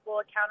hold people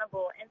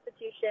accountable,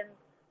 institutions,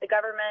 the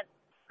government,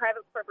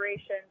 private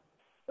corporations,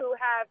 who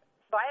have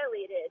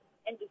violated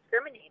and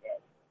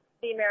discriminated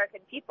the American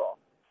people,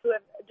 who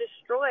have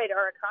destroyed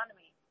our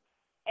economy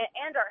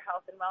and our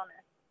health and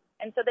wellness.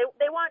 And so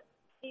they want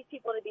these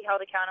people to be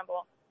held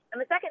accountable. And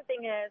the second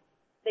thing is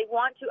they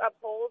want to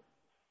uphold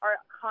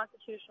our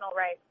constitutional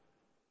rights.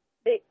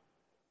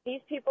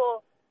 These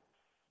people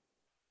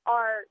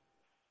are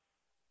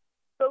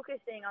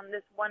focusing on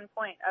this one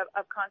point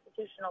of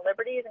constitutional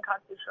liberties and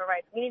constitutional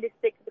rights. We need to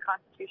stick to the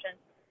Constitution.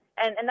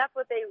 And that's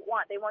what they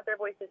want. They want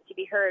their voices to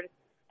be heard.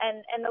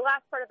 And the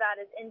last part of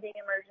that is ending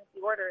emergency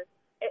orders.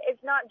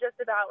 It's not just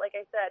about, like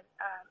I said,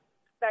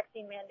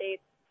 vaccine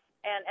mandates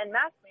and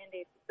mask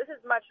mandates. This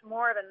is much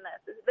more than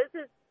this. This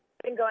has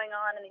been going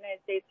on in the United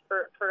States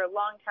for a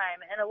long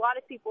time. And a lot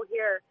of people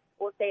here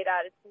will say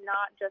that it's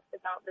not just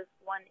about this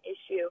one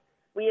issue.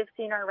 We have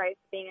seen our rights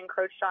being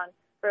encroached on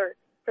for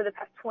the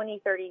past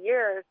 20, 30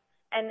 years.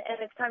 And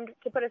it's time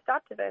to put a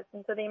stop to this.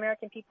 And so the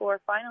American people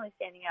are finally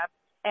standing up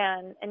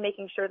and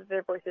making sure that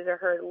their voices are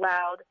heard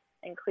loud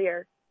and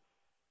clear.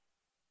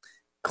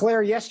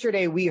 Claire,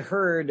 yesterday we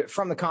heard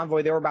from the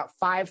convoy there were about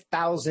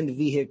 5,000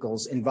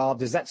 vehicles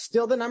involved. Is that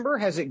still the number?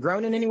 Has it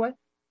grown in any way?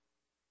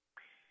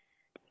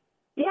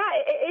 Yeah,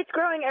 it's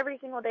growing every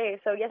single day.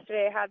 So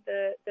yesterday I had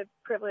the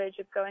privilege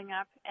of going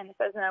up in the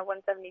Cessna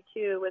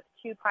 172 with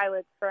two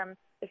pilots from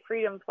the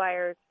Freedom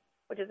Flyers,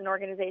 which is an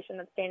organization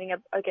that's standing up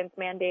against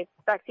mandates,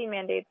 vaccine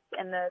mandates,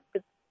 and the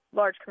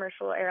large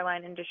commercial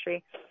airline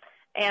industry.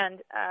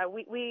 And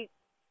we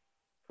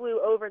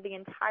flew over the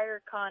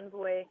entire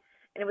convoy,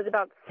 and it was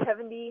about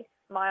 70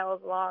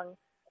 miles long.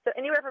 So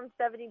anywhere from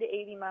 70 to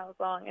 80 miles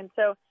long. And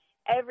so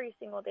every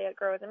single day it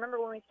grows. I remember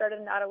when we started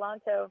in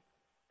Adelanto,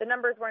 the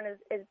numbers weren't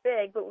as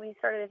big, but we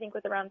started, I think,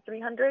 with around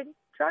 300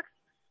 trucks.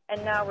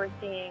 And now we're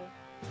seeing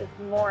just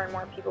more and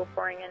more people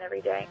pouring in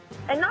every day.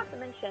 And not to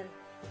mention,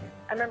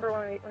 I remember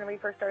when we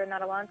first started in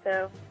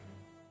Adelanto,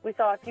 we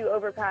saw a few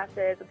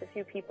overpasses with a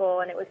few people,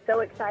 and it was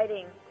so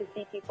exciting to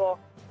see people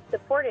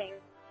supporting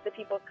the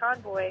People's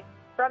Convoy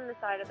from the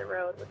side of the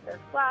road with their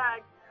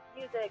flags,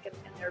 their music,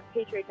 and their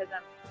patriotism.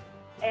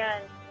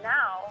 And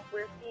now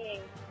we're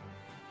seeing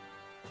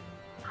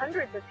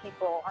hundreds of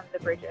people on the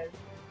bridges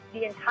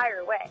the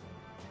entire way.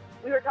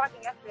 We were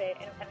talking yesterday,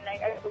 and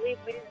I believe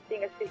we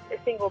didn't see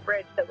a single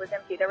bridge that was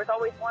empty. There was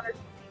always one or two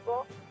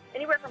people,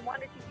 anywhere from one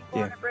to two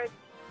people on a bridge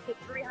to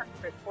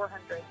 300,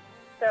 400.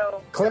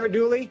 So, Claire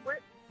Dooley,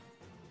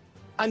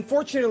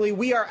 unfortunately,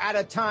 we are out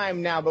of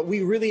time now, but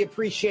we really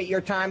appreciate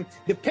your time.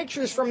 The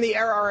pictures from the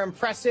air are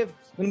impressive,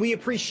 and we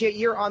appreciate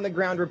your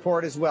on-the-ground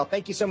report as well.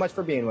 Thank you so much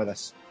for being with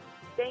us.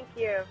 Thank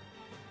you.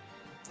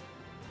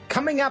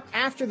 Coming up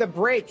after the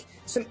break,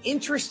 some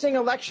interesting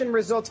election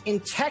results in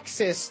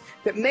Texas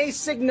that may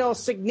signal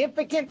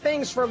significant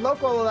things for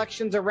local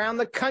elections around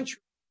the country.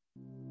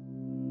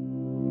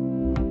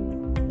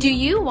 Do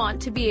you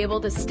want to be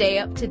able to stay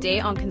up to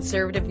date on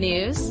conservative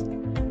news?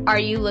 Are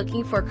you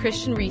looking for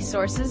Christian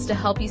resources to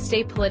help you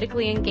stay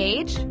politically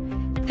engaged?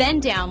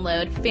 Then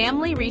download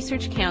Family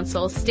Research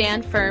Council's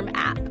Stand Firm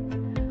app.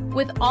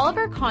 With all of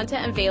our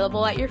content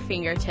available at your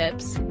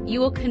fingertips,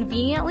 you will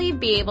conveniently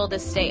be able to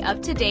stay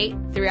up to date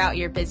throughout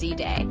your busy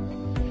day.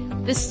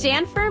 The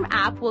Stand Firm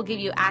app will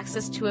give you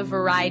access to a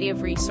variety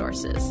of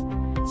resources,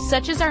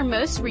 such as our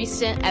most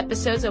recent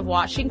episodes of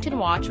Washington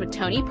Watch with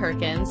Tony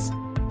Perkins,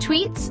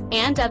 tweets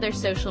and other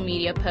social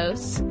media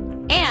posts,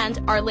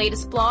 and our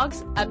latest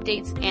blogs,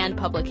 updates, and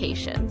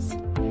publications.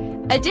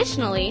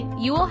 Additionally,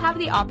 you will have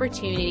the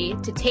opportunity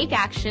to take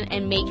action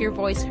and make your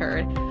voice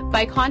heard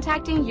by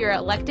contacting your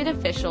elected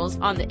officials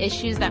on the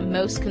issues that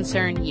most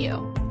concern you.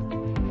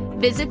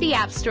 Visit the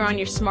App Store on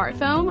your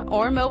smartphone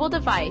or mobile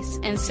device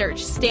and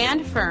search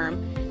Stand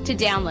Firm to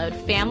download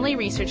Family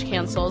Research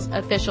Council's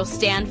official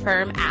Stand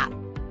Firm app.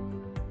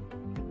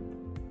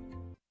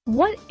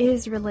 What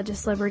is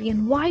religious liberty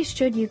and why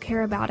should you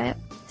care about it?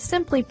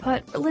 Simply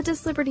put,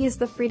 religious liberty is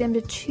the freedom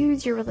to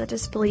choose your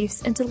religious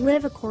beliefs and to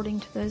live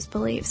according to those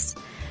beliefs.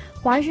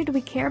 Why should we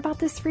care about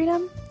this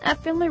freedom?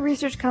 At Family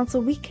Research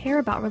Council, we care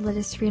about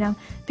religious freedom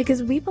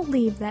because we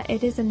believe that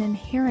it is an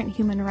inherent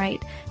human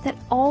right that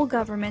all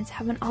governments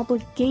have an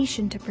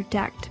obligation to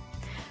protect.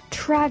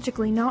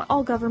 Tragically, not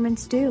all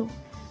governments do.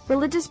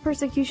 Religious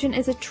persecution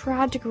is a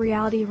tragic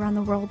reality around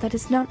the world that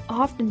is not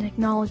often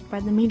acknowledged by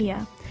the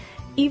media,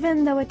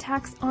 even though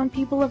attacks on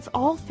people of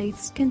all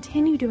faiths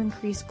continue to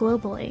increase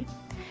globally.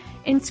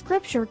 In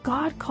Scripture,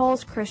 God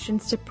calls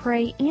Christians to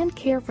pray and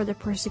care for the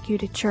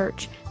persecuted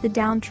church, the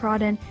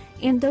downtrodden,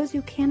 and those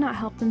who cannot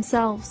help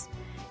themselves.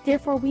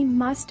 Therefore, we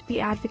must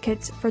be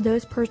advocates for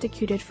those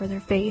persecuted for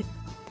their faith.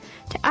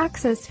 To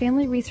access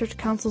Family Research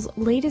Council's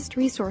latest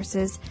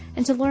resources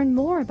and to learn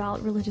more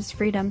about religious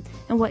freedom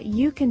and what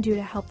you can do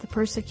to help the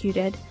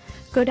persecuted,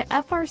 go to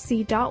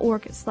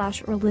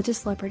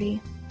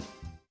frc.org/religiousliberty.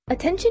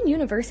 Attention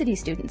university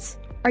students.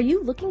 Are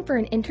you looking for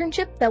an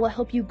internship that will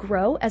help you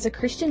grow as a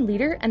Christian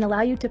leader and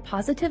allow you to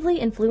positively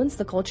influence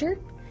the culture?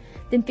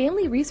 Then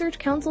Family Research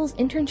Council's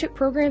internship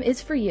program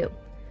is for you.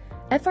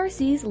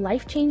 FRC's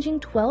life-changing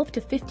 12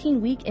 to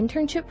 15-week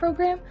internship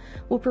program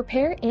will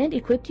prepare and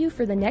equip you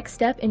for the next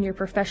step in your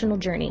professional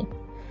journey.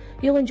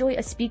 You'll enjoy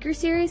a speaker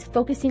series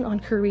focusing on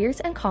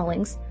careers and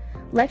callings,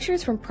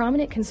 lectures from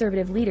prominent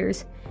conservative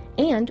leaders,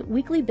 and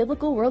weekly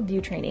biblical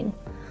worldview training.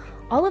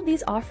 All of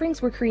these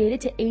offerings were created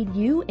to aid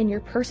you in your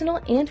personal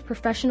and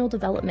professional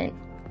development.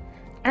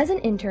 As an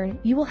intern,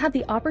 you will have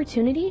the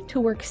opportunity to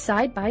work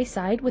side by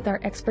side with our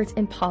experts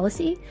in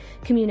policy,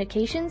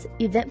 communications,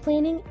 event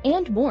planning,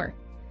 and more.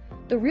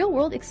 The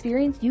real-world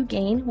experience you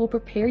gain will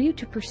prepare you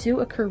to pursue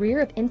a career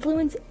of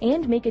influence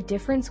and make a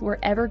difference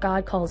wherever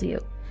God calls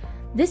you.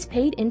 This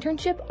paid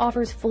internship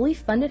offers fully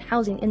funded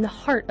housing in the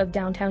heart of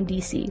downtown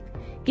DC,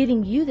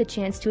 giving you the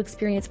chance to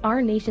experience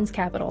our nation's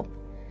capital.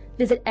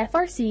 Visit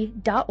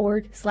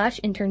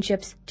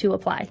frc.org/internships to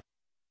apply.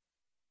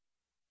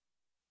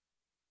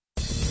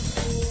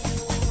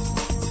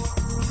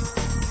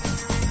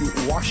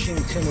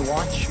 Washington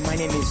Watch. My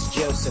name is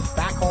Joseph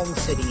Backholm,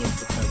 sitting in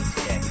for Tony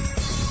today.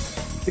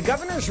 The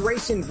governor's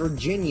race in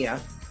Virginia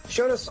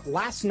showed us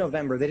last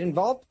November that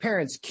involved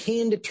parents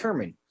can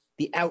determine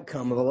the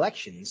outcome of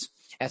elections,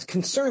 as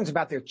concerns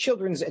about their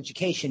children's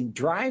education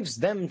drives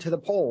them to the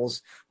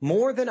polls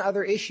more than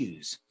other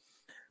issues.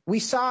 We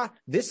saw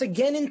this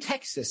again in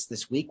Texas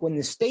this week when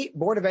the State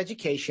Board of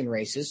Education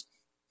races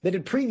that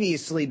had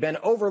previously been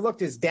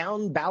overlooked as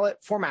down-ballot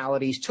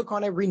formalities took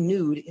on a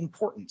renewed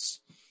importance.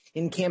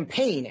 In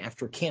campaign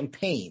after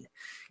campaign,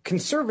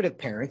 conservative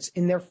parents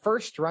in their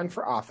first run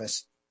for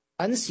office,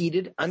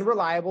 unseated,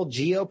 unreliable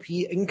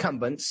GOP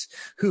incumbents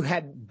who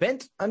had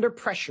bent under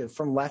pressure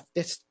from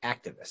leftist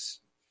activists.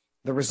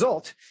 The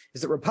result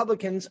is that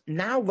Republicans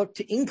now look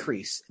to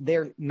increase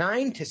their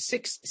 9 to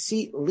 6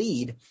 seat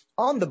lead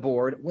on the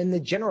board when the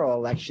general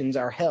elections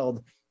are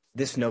held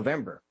this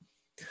November.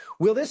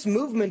 Will this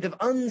movement of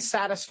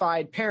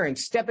unsatisfied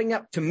parents stepping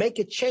up to make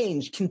a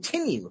change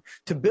continue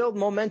to build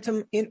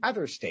momentum in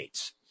other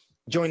states?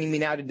 Joining me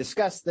now to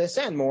discuss this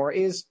and more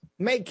is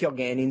Meg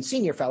Kilgannon,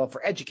 Senior Fellow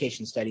for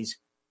Education Studies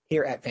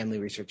here at Family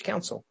Research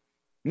Council.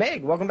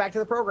 Meg, welcome back to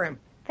the program.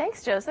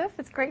 Thanks, Joseph.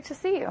 It's great to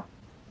see you.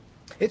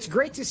 It's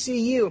great to see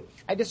you.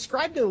 I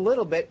described it a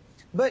little bit,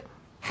 but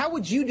how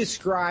would you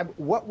describe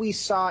what we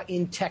saw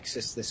in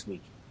Texas this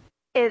week?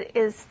 It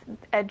is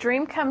a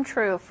dream come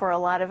true for a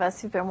lot of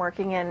us who've been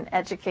working in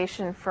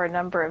education for a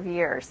number of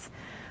years.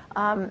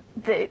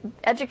 The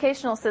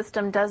educational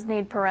system does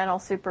need parental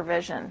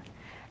supervision,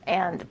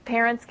 and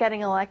parents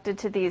getting elected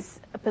to these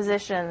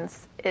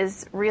positions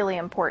is really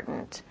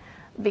important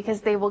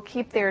because they will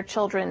keep their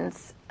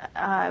children's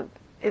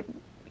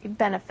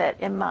benefit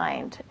in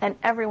mind, and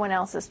everyone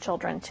else's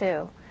children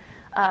too.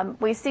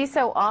 We see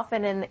so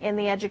often in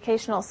the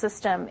educational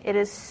system, it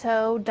is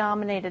so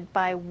dominated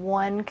by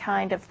one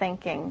kind of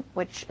thinking,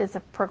 which is a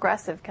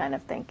progressive kind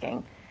of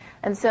thinking.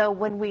 And so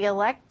when we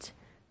elect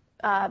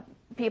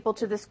people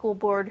to the school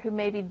board who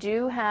maybe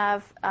do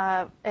have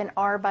an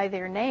R by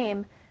their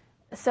name,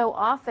 so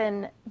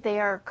often they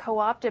are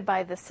co-opted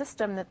by the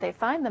system that they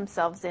find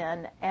themselves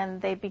in,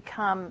 and they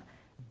become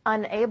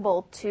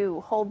unable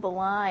to hold the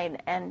line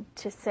and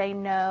to say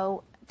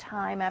no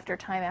time after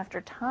time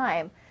after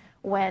time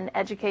when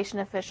education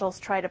officials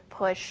try to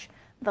push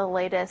the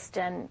latest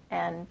and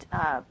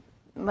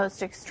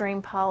most extreme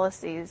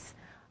policies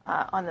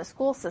on the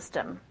school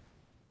system.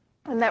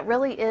 And that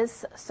really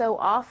is so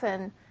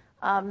often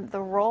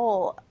the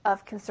role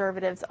of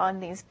conservatives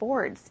on these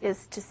boards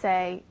is to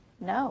say,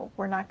 no,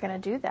 we're not going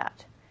to do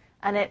that.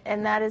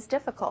 And that is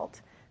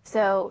difficult.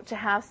 So to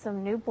have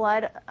some new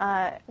blood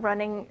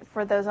running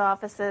for those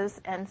offices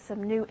and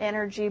some new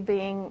energy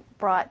being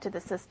brought to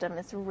the system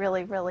is a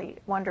really, really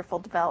wonderful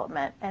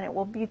development, and it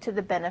will be to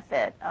the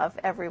benefit of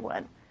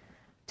everyone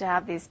to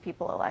have these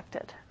people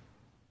elected.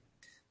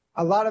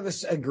 A lot of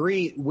us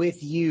agree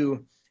with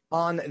you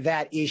on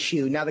that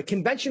issue. Now, the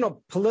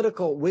conventional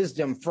political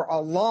wisdom for a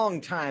long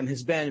time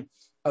has been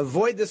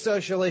avoid the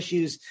social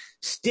issues,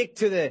 stick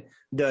to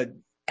the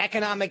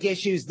economic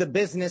issues, the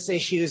business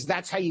issues.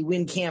 That's how you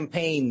win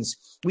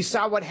campaigns. We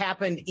saw what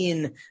happened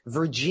in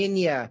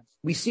Virginia.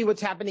 We see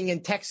what's happening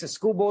in Texas,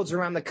 school boards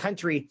around the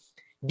country.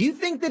 Do you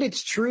think that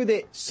it's true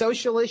that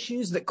social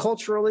issues, that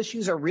cultural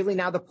issues are really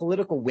now the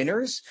political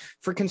winners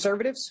for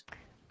conservatives?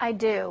 I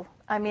do.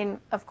 I mean,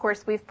 of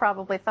course, we've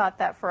probably thought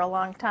that for a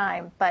long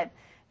time, but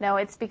no,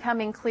 it's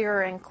becoming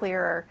clearer and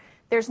clearer.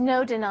 There's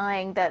no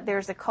denying that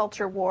there's a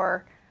culture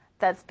war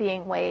that's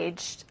being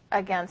waged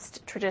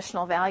against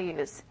traditional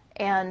values.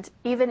 And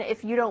even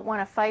if you don't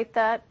want to fight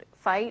that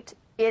fight,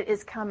 it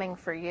is coming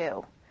for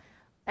you.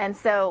 And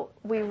so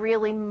we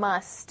really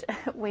must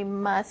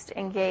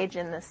engage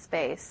in this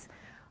space.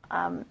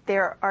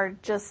 There are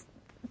just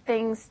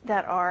things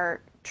that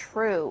are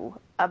true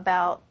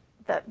about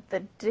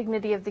the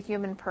dignity of the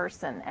human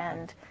person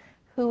and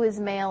who is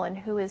male and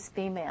who is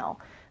female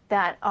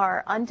that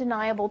are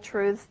undeniable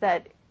truths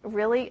that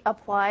really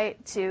apply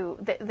to,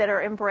 that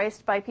are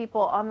embraced by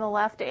people on the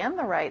left and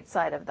the right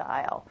side of the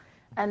aisle.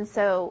 And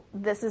so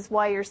this is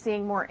why you're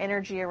seeing more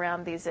energy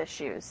around these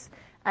issues.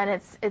 And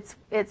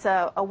it's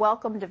a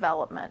welcome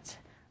development.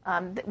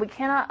 We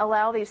cannot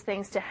allow these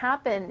things to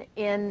happen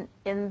in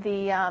the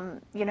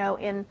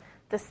in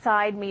the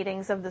side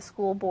meetings of the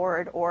school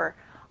board or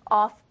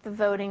off the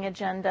voting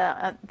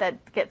agenda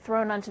that get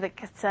thrown onto the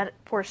consent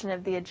portion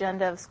of the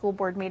agenda of school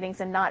board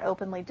meetings and not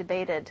openly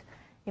debated.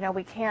 You know,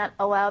 we can't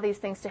allow these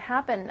things to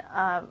happen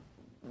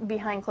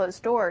behind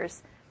closed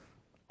doors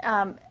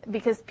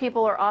because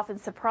people are often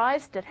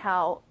surprised at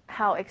how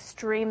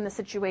extreme the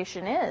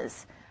situation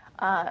is.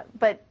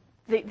 But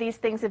these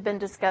things have been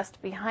discussed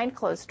behind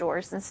closed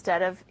doors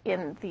instead of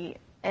in the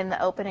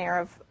open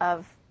air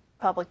of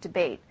public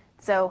debate.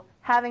 So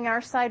having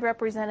our side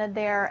represented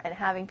there and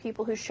having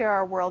people who share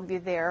our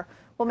worldview there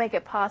will make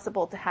it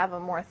possible to have a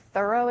more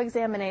thorough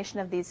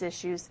examination of these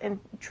issues and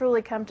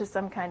truly come to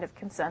some kind of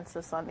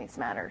consensus on these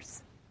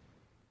matters.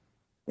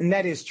 And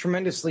that is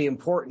tremendously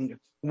important.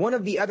 One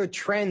of the other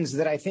trends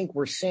that I think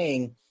we're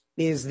seeing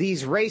is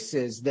these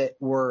races that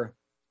were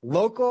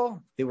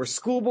local, they were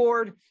school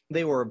board,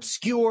 they were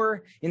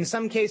obscure. In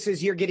some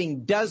cases, you're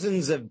getting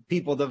dozens of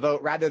people to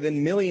vote rather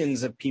than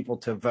millions of people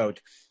to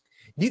vote.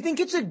 Do you think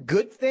it's a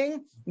good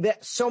thing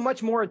that so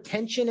much more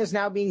attention is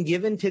now being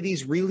given to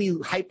these really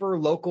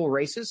hyper-local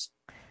races?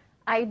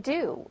 I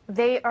do.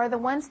 They are the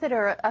ones that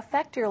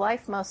affect your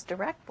life most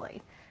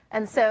directly.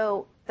 And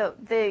so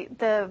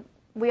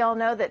we all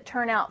know that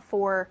turnout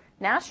for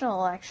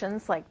national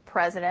elections, like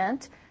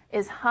president,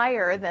 is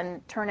higher than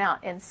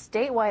turnout in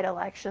statewide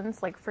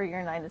elections, like for your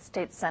United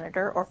States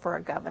senator or for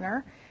a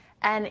governor.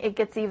 And it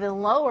gets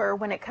even lower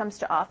when it comes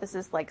to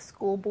offices like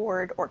school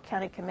board or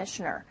county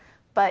commissioner.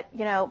 But,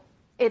 you know,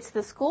 it's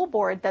the school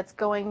board that's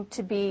going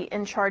to be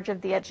in charge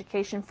of the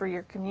education for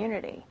your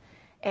community.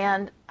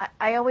 And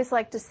I always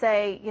like to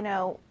say, you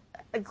know,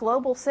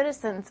 global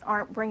citizens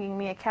aren't bringing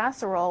me a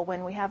casserole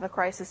when we have a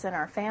crisis in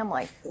our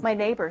family. My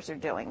neighbors are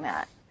doing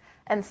that.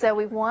 And so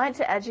we want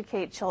to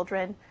educate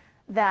children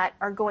that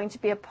are going to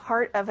be a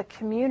part of a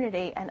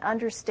community and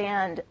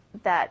understand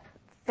that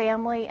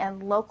family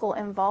and local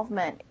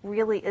involvement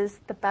really is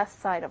the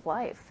best side of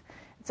life.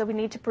 So we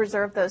need to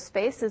preserve those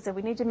spaces, and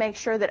we need to make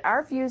sure that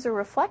our views are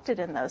reflected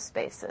in those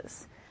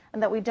spaces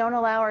and that we don't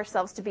allow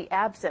ourselves to be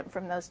absent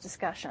from those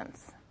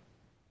discussions.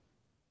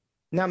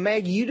 Now,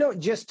 Meg, you don't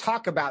just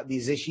talk about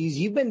these issues.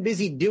 You've been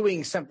busy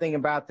doing something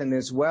about them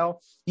as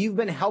well. You've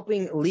been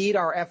helping lead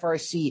our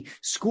FRC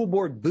school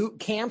board boot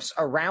camps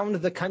around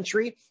the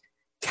country.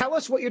 Tell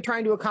us what you're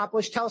trying to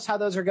accomplish. Tell us how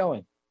those are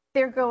going.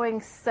 They're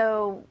going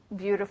so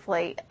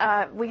beautifully.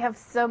 We have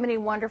so many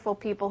wonderful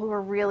people who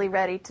are really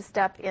ready to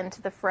step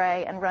into the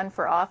fray and run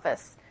for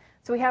office.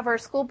 So we have our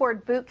school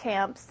board boot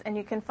camps, and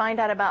you can find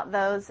out about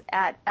those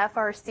at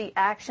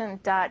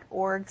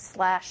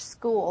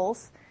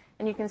frcaction.org/schools.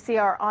 And you can see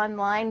our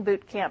online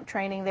boot camp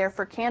training there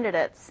for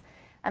candidates.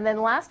 And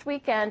then last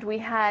weekend, we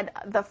had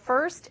the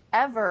first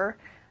ever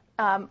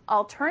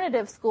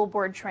alternative school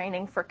board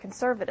training for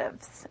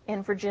conservatives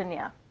in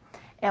Virginia.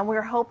 And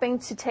we're hoping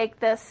to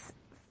take this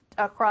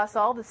across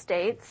all the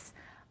states,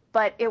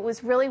 but it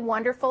was really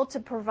wonderful to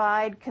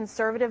provide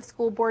conservative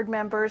school board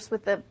members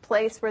with a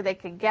place where they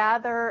could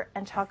gather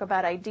and talk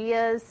about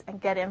ideas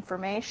and get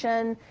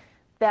information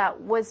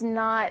that was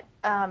not,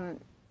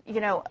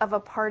 of a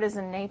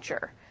partisan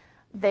nature.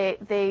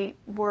 They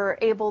were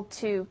able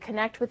to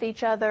connect with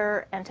each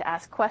other and to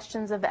ask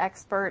questions of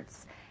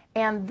experts.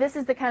 And this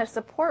is the kind of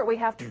support we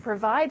have to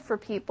provide for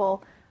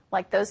people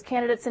like those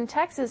candidates in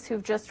Texas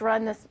who've just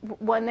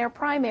won their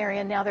primary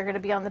and now they're going to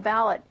be on the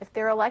ballot. If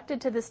they're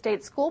elected to the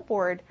state school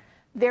board,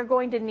 they're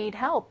going to need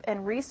help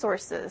and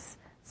resources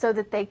so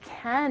that they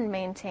can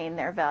maintain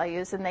their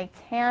values and they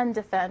can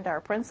defend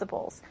our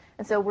principles.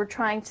 And so we're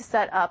trying to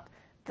set up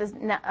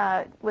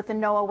with the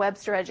Noah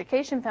Webster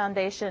Education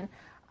Foundation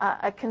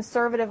a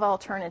conservative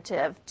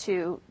alternative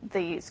to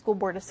the School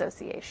Board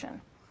Association.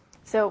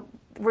 So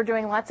we're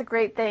doing lots of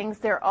great things.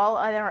 They're all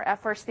on our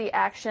FRC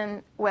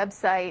Action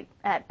website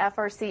at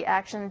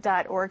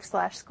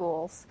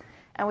frcaction.org/schools.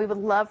 And we would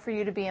love for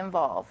you to be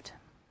involved.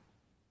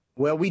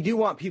 Well, we do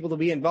want people to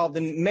be involved.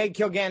 And Meg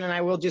Kilgannon,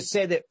 I will just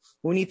say that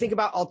when you think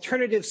about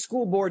alternative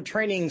school board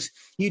trainings,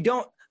 you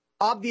don't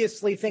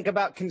obviously think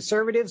about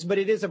conservatives, but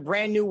it is a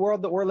brand new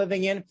world that we're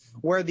living in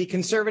where the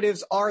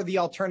conservatives are the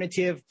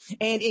alternative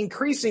and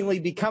increasingly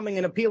becoming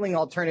an appealing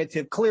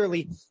alternative,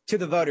 clearly, to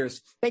the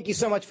voters. Thank you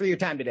so much for your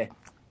time today.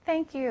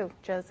 Thank you,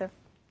 Joseph.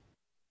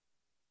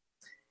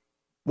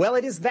 Well,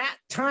 it is that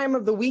time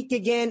of the week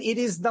again. It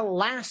is the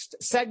last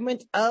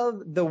segment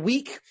of the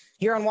week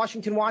here on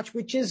Washington Watch,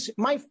 which is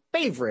my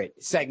favorite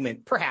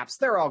segment. Perhaps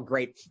they're all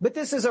great, but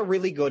this is a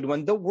really good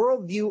one. The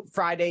Worldview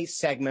Friday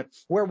segment,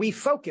 where we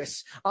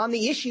focus on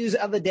the issues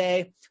of the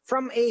day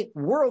from a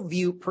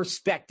worldview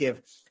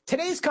perspective.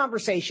 Today's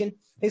conversation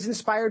is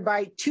inspired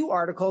by two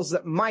articles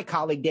that my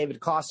colleague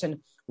David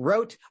Clausen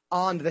wrote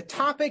on the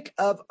topic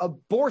of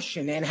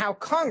abortion and how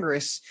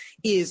Congress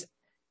is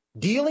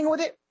dealing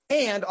with it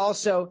and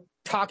also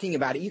talking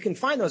about it. You can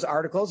find those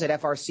articles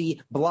at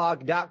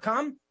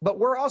frcblog.com, but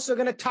we're also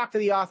going to talk to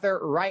the author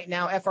right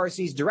now,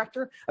 FRC's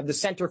director of the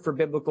Center for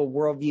Biblical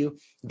Worldview,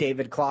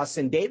 David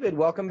Clausen. David,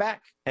 welcome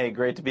back. Hey,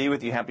 great to be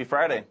with you. Happy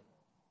Friday.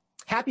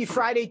 Happy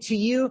Friday to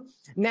you.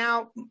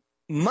 Now,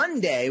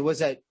 Monday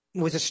was a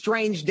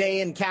strange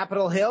day in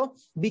Capitol Hill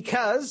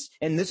because,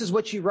 and this is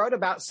what you wrote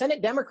about,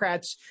 Senate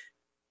Democrats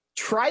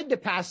tried to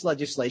pass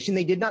legislation.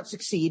 They did not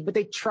succeed, but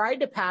they tried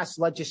to pass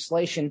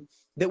legislation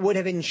that would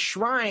have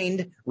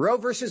enshrined Roe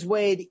versus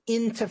Wade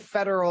into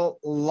federal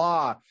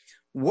law.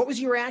 What was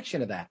your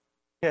reaction to that?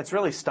 Yeah, it's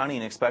really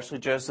stunning, especially,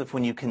 Joseph,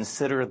 when you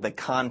consider the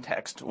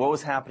context. What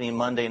was happening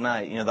Monday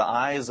night? You know, the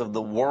eyes of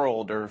the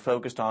world are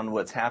focused on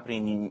what's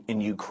happening in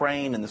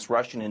Ukraine and this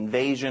Russian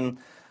invasion.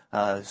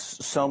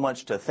 So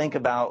much to think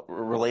about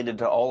related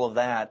to all of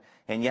that.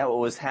 And yet what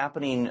was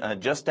happening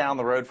just down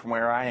the road from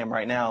where I am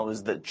right now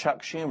is that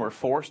Chuck Schumer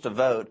forced a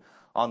vote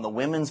on the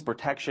Women's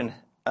Protection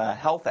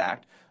Health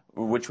Act,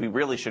 which we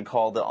really should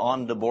call the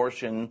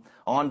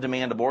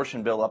on-demand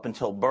abortion bill up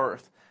until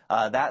birth.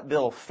 That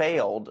bill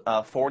failed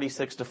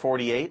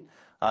 46-48.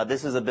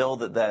 This is a bill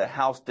that the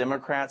House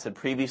Democrats had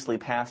previously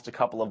passed a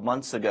couple of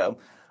months ago.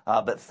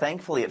 But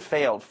thankfully it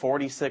failed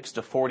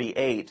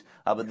 46-48.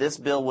 But this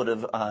bill would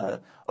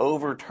have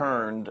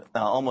overturned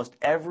almost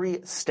every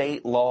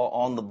state law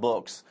on the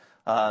books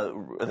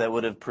that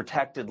would have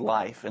protected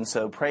life. And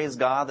so praise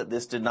God that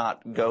this did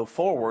not go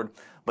forward,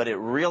 but it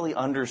really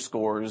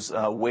underscores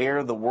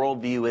where the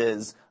worldview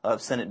is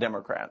of Senate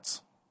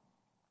Democrats.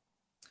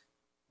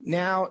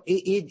 Now,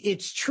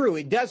 it's true.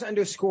 It does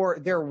underscore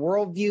their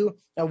worldview.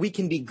 We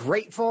can be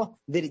grateful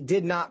that it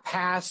did not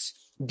pass.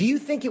 Do you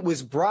think it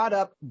was brought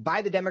up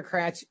by the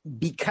Democrats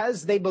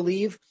because they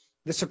believe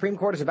the Supreme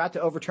Court is about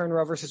to overturn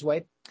Roe versus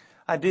Wade?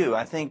 I do.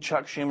 I think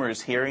Chuck Schumer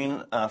is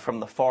hearing from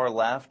the far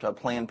left,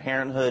 Planned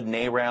Parenthood,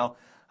 NARAL.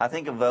 I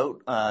think the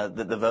vote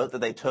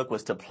that they took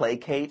was to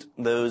placate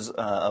those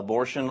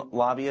abortion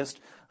lobbyists,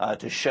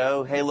 to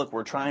show, hey, look,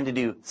 we're trying to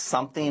do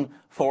something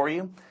for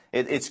you.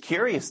 It's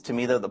curious to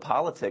me, though, the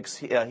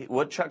politics.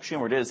 What Chuck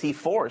Schumer did is he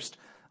forced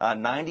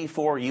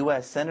 94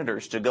 U.S.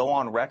 senators to go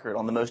on record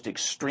on the most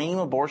extreme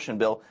abortion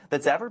bill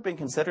that's ever been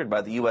considered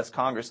by the U.S.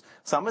 Congress.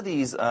 Some of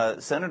these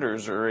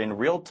senators are in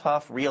real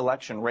tough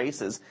re-election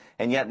races,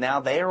 and yet now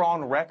they are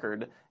on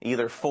record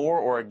either for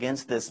or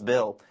against this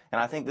bill.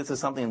 And I think this is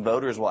something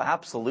voters will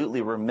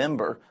absolutely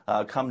remember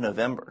come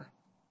November.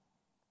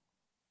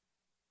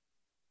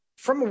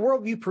 From a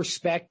worldview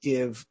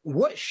perspective,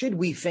 what should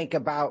we think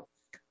about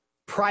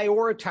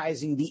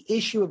prioritizing the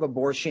issue of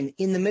abortion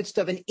in the midst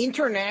of an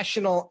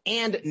international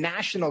and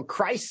national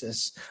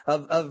crisis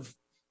of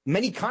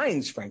many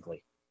kinds,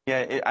 frankly?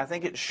 Yeah, I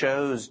think it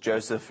shows,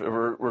 Joseph,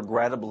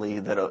 regrettably,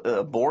 that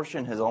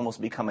abortion has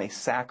almost become a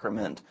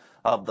sacrament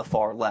of the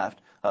far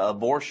left.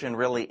 Abortion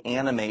really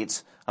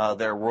animates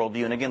their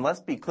worldview. And again,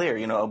 let's be clear,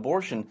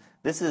 abortion,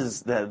 this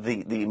is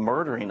the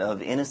murdering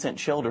of innocent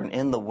children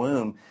in the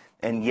womb.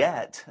 And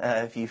yet,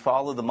 if you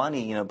follow the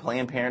money,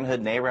 Planned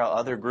Parenthood, NARAL,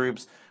 other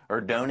groups are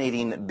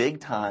donating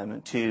big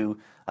time to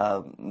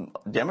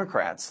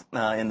Democrats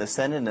in the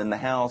Senate and the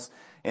House.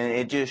 And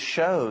it just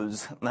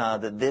shows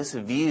that this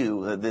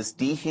view, this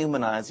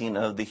dehumanizing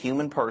of the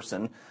human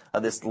person,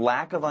 this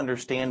lack of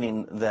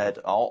understanding that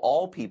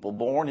all people,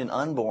 born and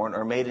unborn,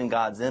 are made in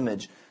God's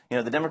image.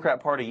 The Democrat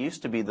Party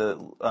used to be the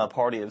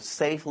party of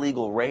safe,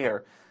 legal,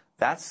 rare.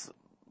 That's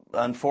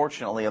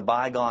unfortunately a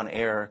bygone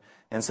era.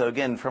 And so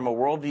again, from a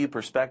worldview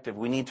perspective,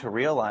 we need to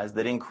realize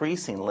that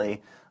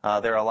increasingly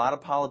there are a lot of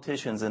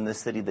politicians in this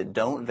city that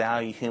don't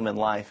value human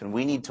life, and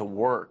we need to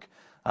work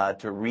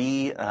to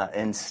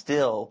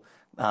re-instill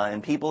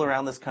in people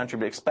around this country,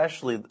 but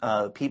especially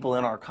people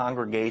in our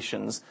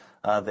congregations,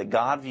 that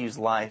God views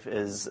life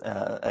as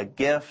a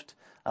gift,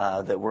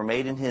 that we're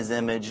made in His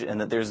image, and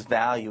that there's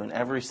value in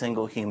every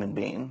single human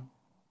being.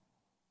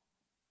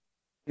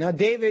 Now,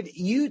 David,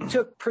 you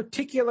took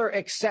particular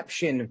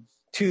exception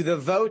to the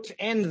vote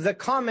and the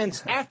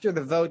comments after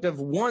the vote of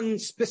one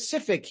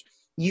specific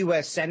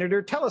U.S.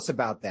 Senator. Tell us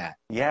about that.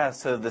 Yeah,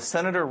 so the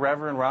Senator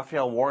Reverend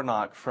Raphael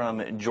Warnock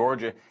from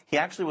Georgia, he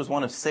actually was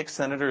one of 6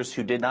 senators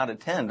who did not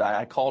attend.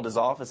 I called his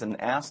office and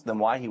asked them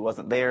why he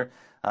wasn't there.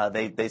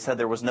 They said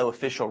there was no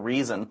official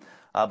reason.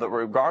 But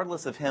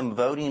regardless of him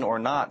voting or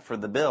not for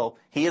the bill,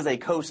 he is a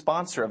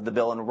co-sponsor of the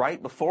bill, and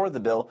right before the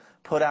bill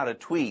put out a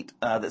tweet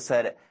that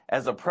said,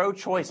 as a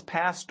pro-choice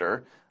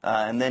pastor,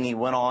 and then he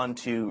went on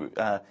to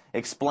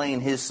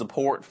explain his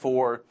support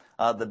for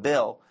the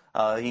bill.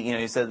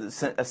 He said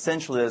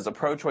essentially as a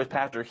pro-choice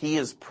pastor, he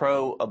is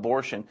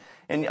pro-abortion.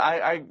 And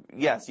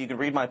yes, you can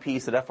read my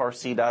piece at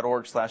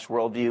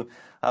frc.org/worldview,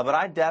 but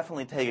I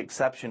definitely take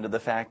exception to the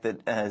fact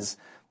that as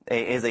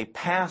a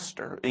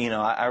pastor,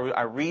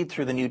 I read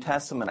through the New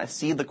Testament, I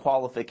see the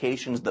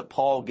qualifications that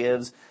Paul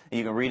gives.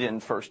 You can read it in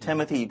 1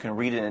 Timothy, you can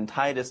read it in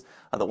Titus.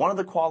 One of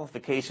the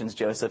qualifications,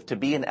 Joseph, to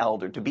be an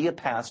elder, to be a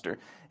pastor,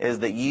 is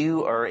that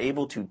you are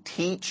able to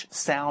teach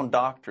sound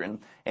doctrine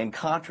and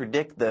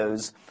contradict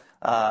those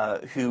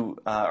who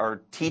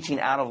are teaching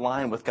out of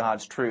line with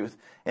God's truth.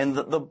 And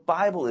the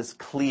Bible is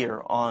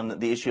clear on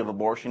the issue of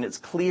abortion. It's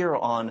clear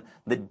on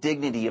the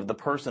dignity of the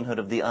personhood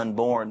of the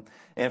unborn.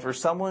 And for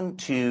someone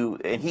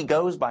and he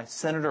goes by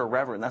Senator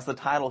Reverend, that's the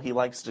title he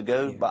likes to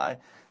go by,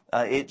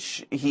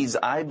 he's,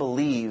 I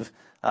believe,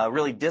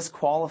 really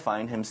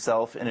disqualifying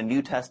himself in a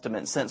New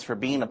Testament sense for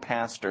being a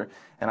pastor.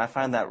 And I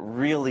find that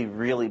really,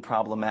 really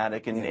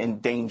problematic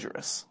and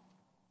dangerous.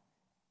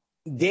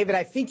 David,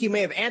 I think you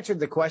may have answered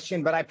the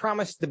question, but I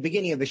promised at the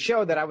beginning of the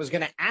show that I was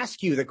going to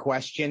ask you the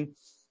question.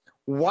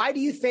 Why do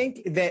you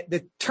think that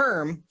the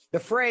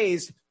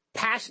phrase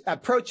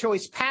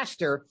pro-choice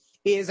pastor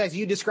is, as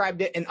you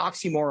described it, an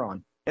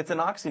oxymoron? It's an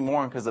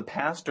oxymoron because the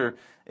pastor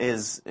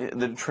is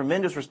the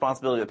tremendous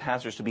responsibility of the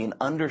pastor is to be an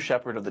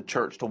under-shepherd of the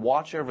church, to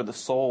watch over the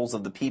souls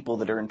of the people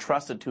that are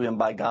entrusted to him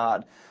by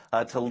God,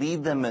 to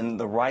lead them in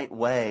the right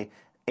way.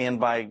 And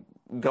by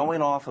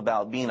going off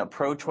about being a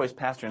pro-choice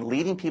pastor and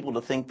leading people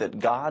to think that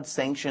God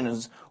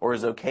sanctions or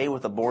is okay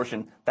with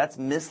abortion, that's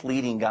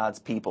misleading God's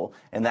people.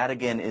 And that,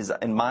 again, is,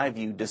 in my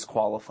view,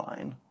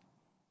 disqualifying.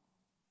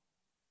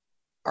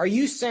 Are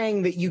you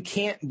saying that you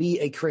can't be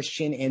a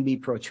Christian and be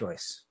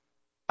pro-choice?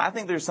 I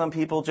think there's some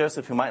people,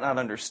 Joseph, who might not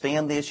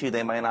understand the issue,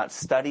 they might not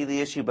study the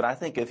issue, but I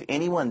think if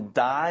anyone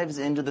dives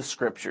into the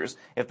scriptures,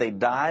 if they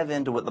dive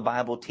into what the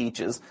Bible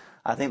teaches,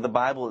 I think the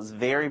Bible is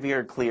very,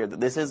 very clear that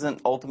this isn't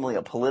ultimately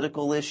a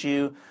political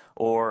issue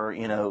or,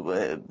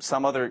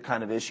 some other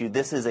kind of issue.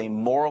 This is a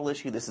moral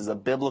issue. This is a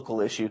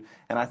biblical issue.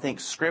 And I think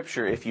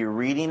Scripture, if you're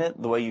reading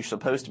it the way you're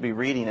supposed to be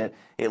reading it,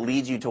 it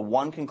leads you to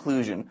one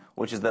conclusion,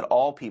 which is that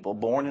all people,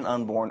 born and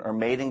unborn, are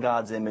made in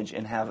God's image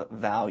and have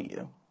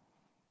value.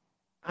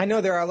 I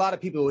know there are a lot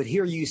of people who would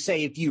hear you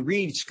say, if you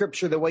read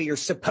Scripture the way you're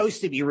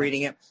supposed to be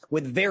reading it,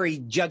 with very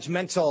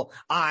judgmental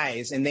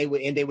eyes, and they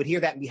would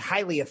hear that and be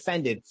highly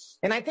offended.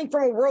 And I think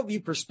from a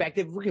worldview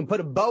perspective, we can put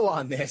a bow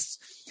on this.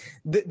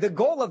 The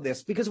goal of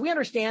this, because we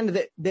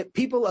understand that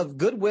people of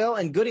goodwill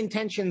and good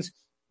intentions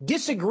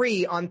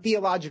disagree on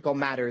theological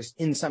matters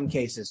in some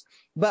cases.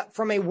 But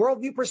from a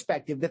worldview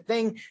perspective, the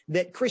thing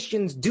that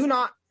Christians do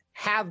not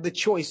have the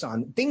choice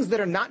on, things that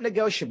are not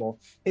negotiable,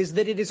 is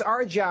that it is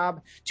our job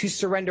to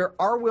surrender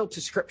our will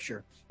to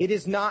Scripture. It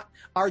is not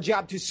our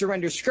job to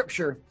surrender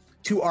Scripture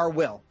to our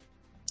will.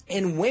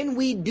 And when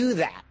we do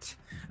that,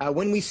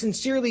 when we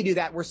sincerely do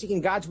that, we're seeking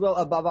God's will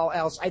above all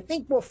else, I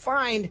think we'll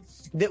find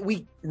that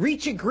we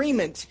reach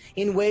agreement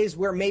in ways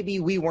where maybe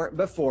we weren't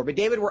before. But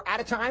David, we're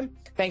out of time.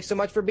 Thanks so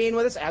much for being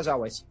with us, as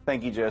always.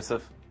 Thank you,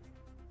 Joseph.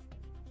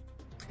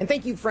 And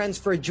thank you, friends,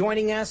 for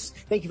joining us.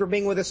 Thank you for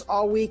being with us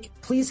all week.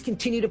 Please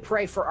continue to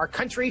pray for our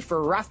country,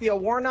 for Raphael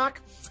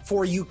Warnock,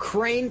 for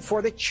Ukraine,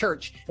 for the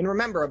church. And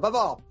remember, above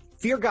all,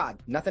 fear God,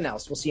 nothing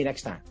else. We'll see you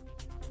next time.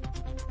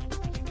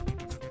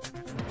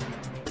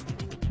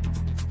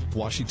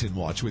 Washington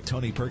Watch with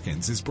Tony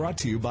Perkins is brought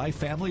to you by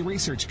Family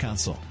Research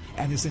Council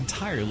and is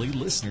entirely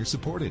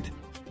listener-supported.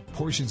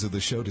 Portions of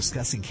the show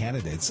discussing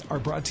candidates are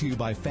brought to you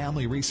by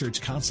Family Research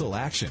Council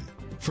Action.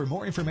 For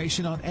more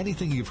information on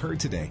anything you've heard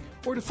today,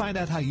 or to find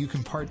out how you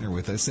can partner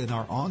with us in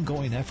our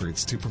ongoing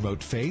efforts to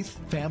promote faith,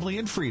 family,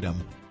 and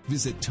freedom,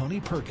 visit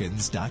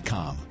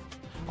TonyPerkins.com.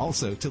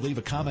 Also, to leave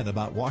a comment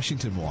about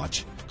Washington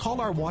Watch,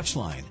 call our watch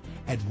line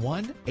at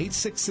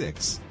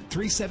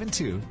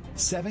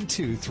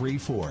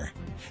 1-866-372-7234.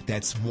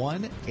 That's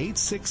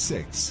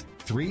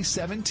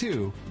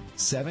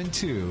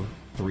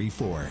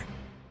 1-866-372-7234.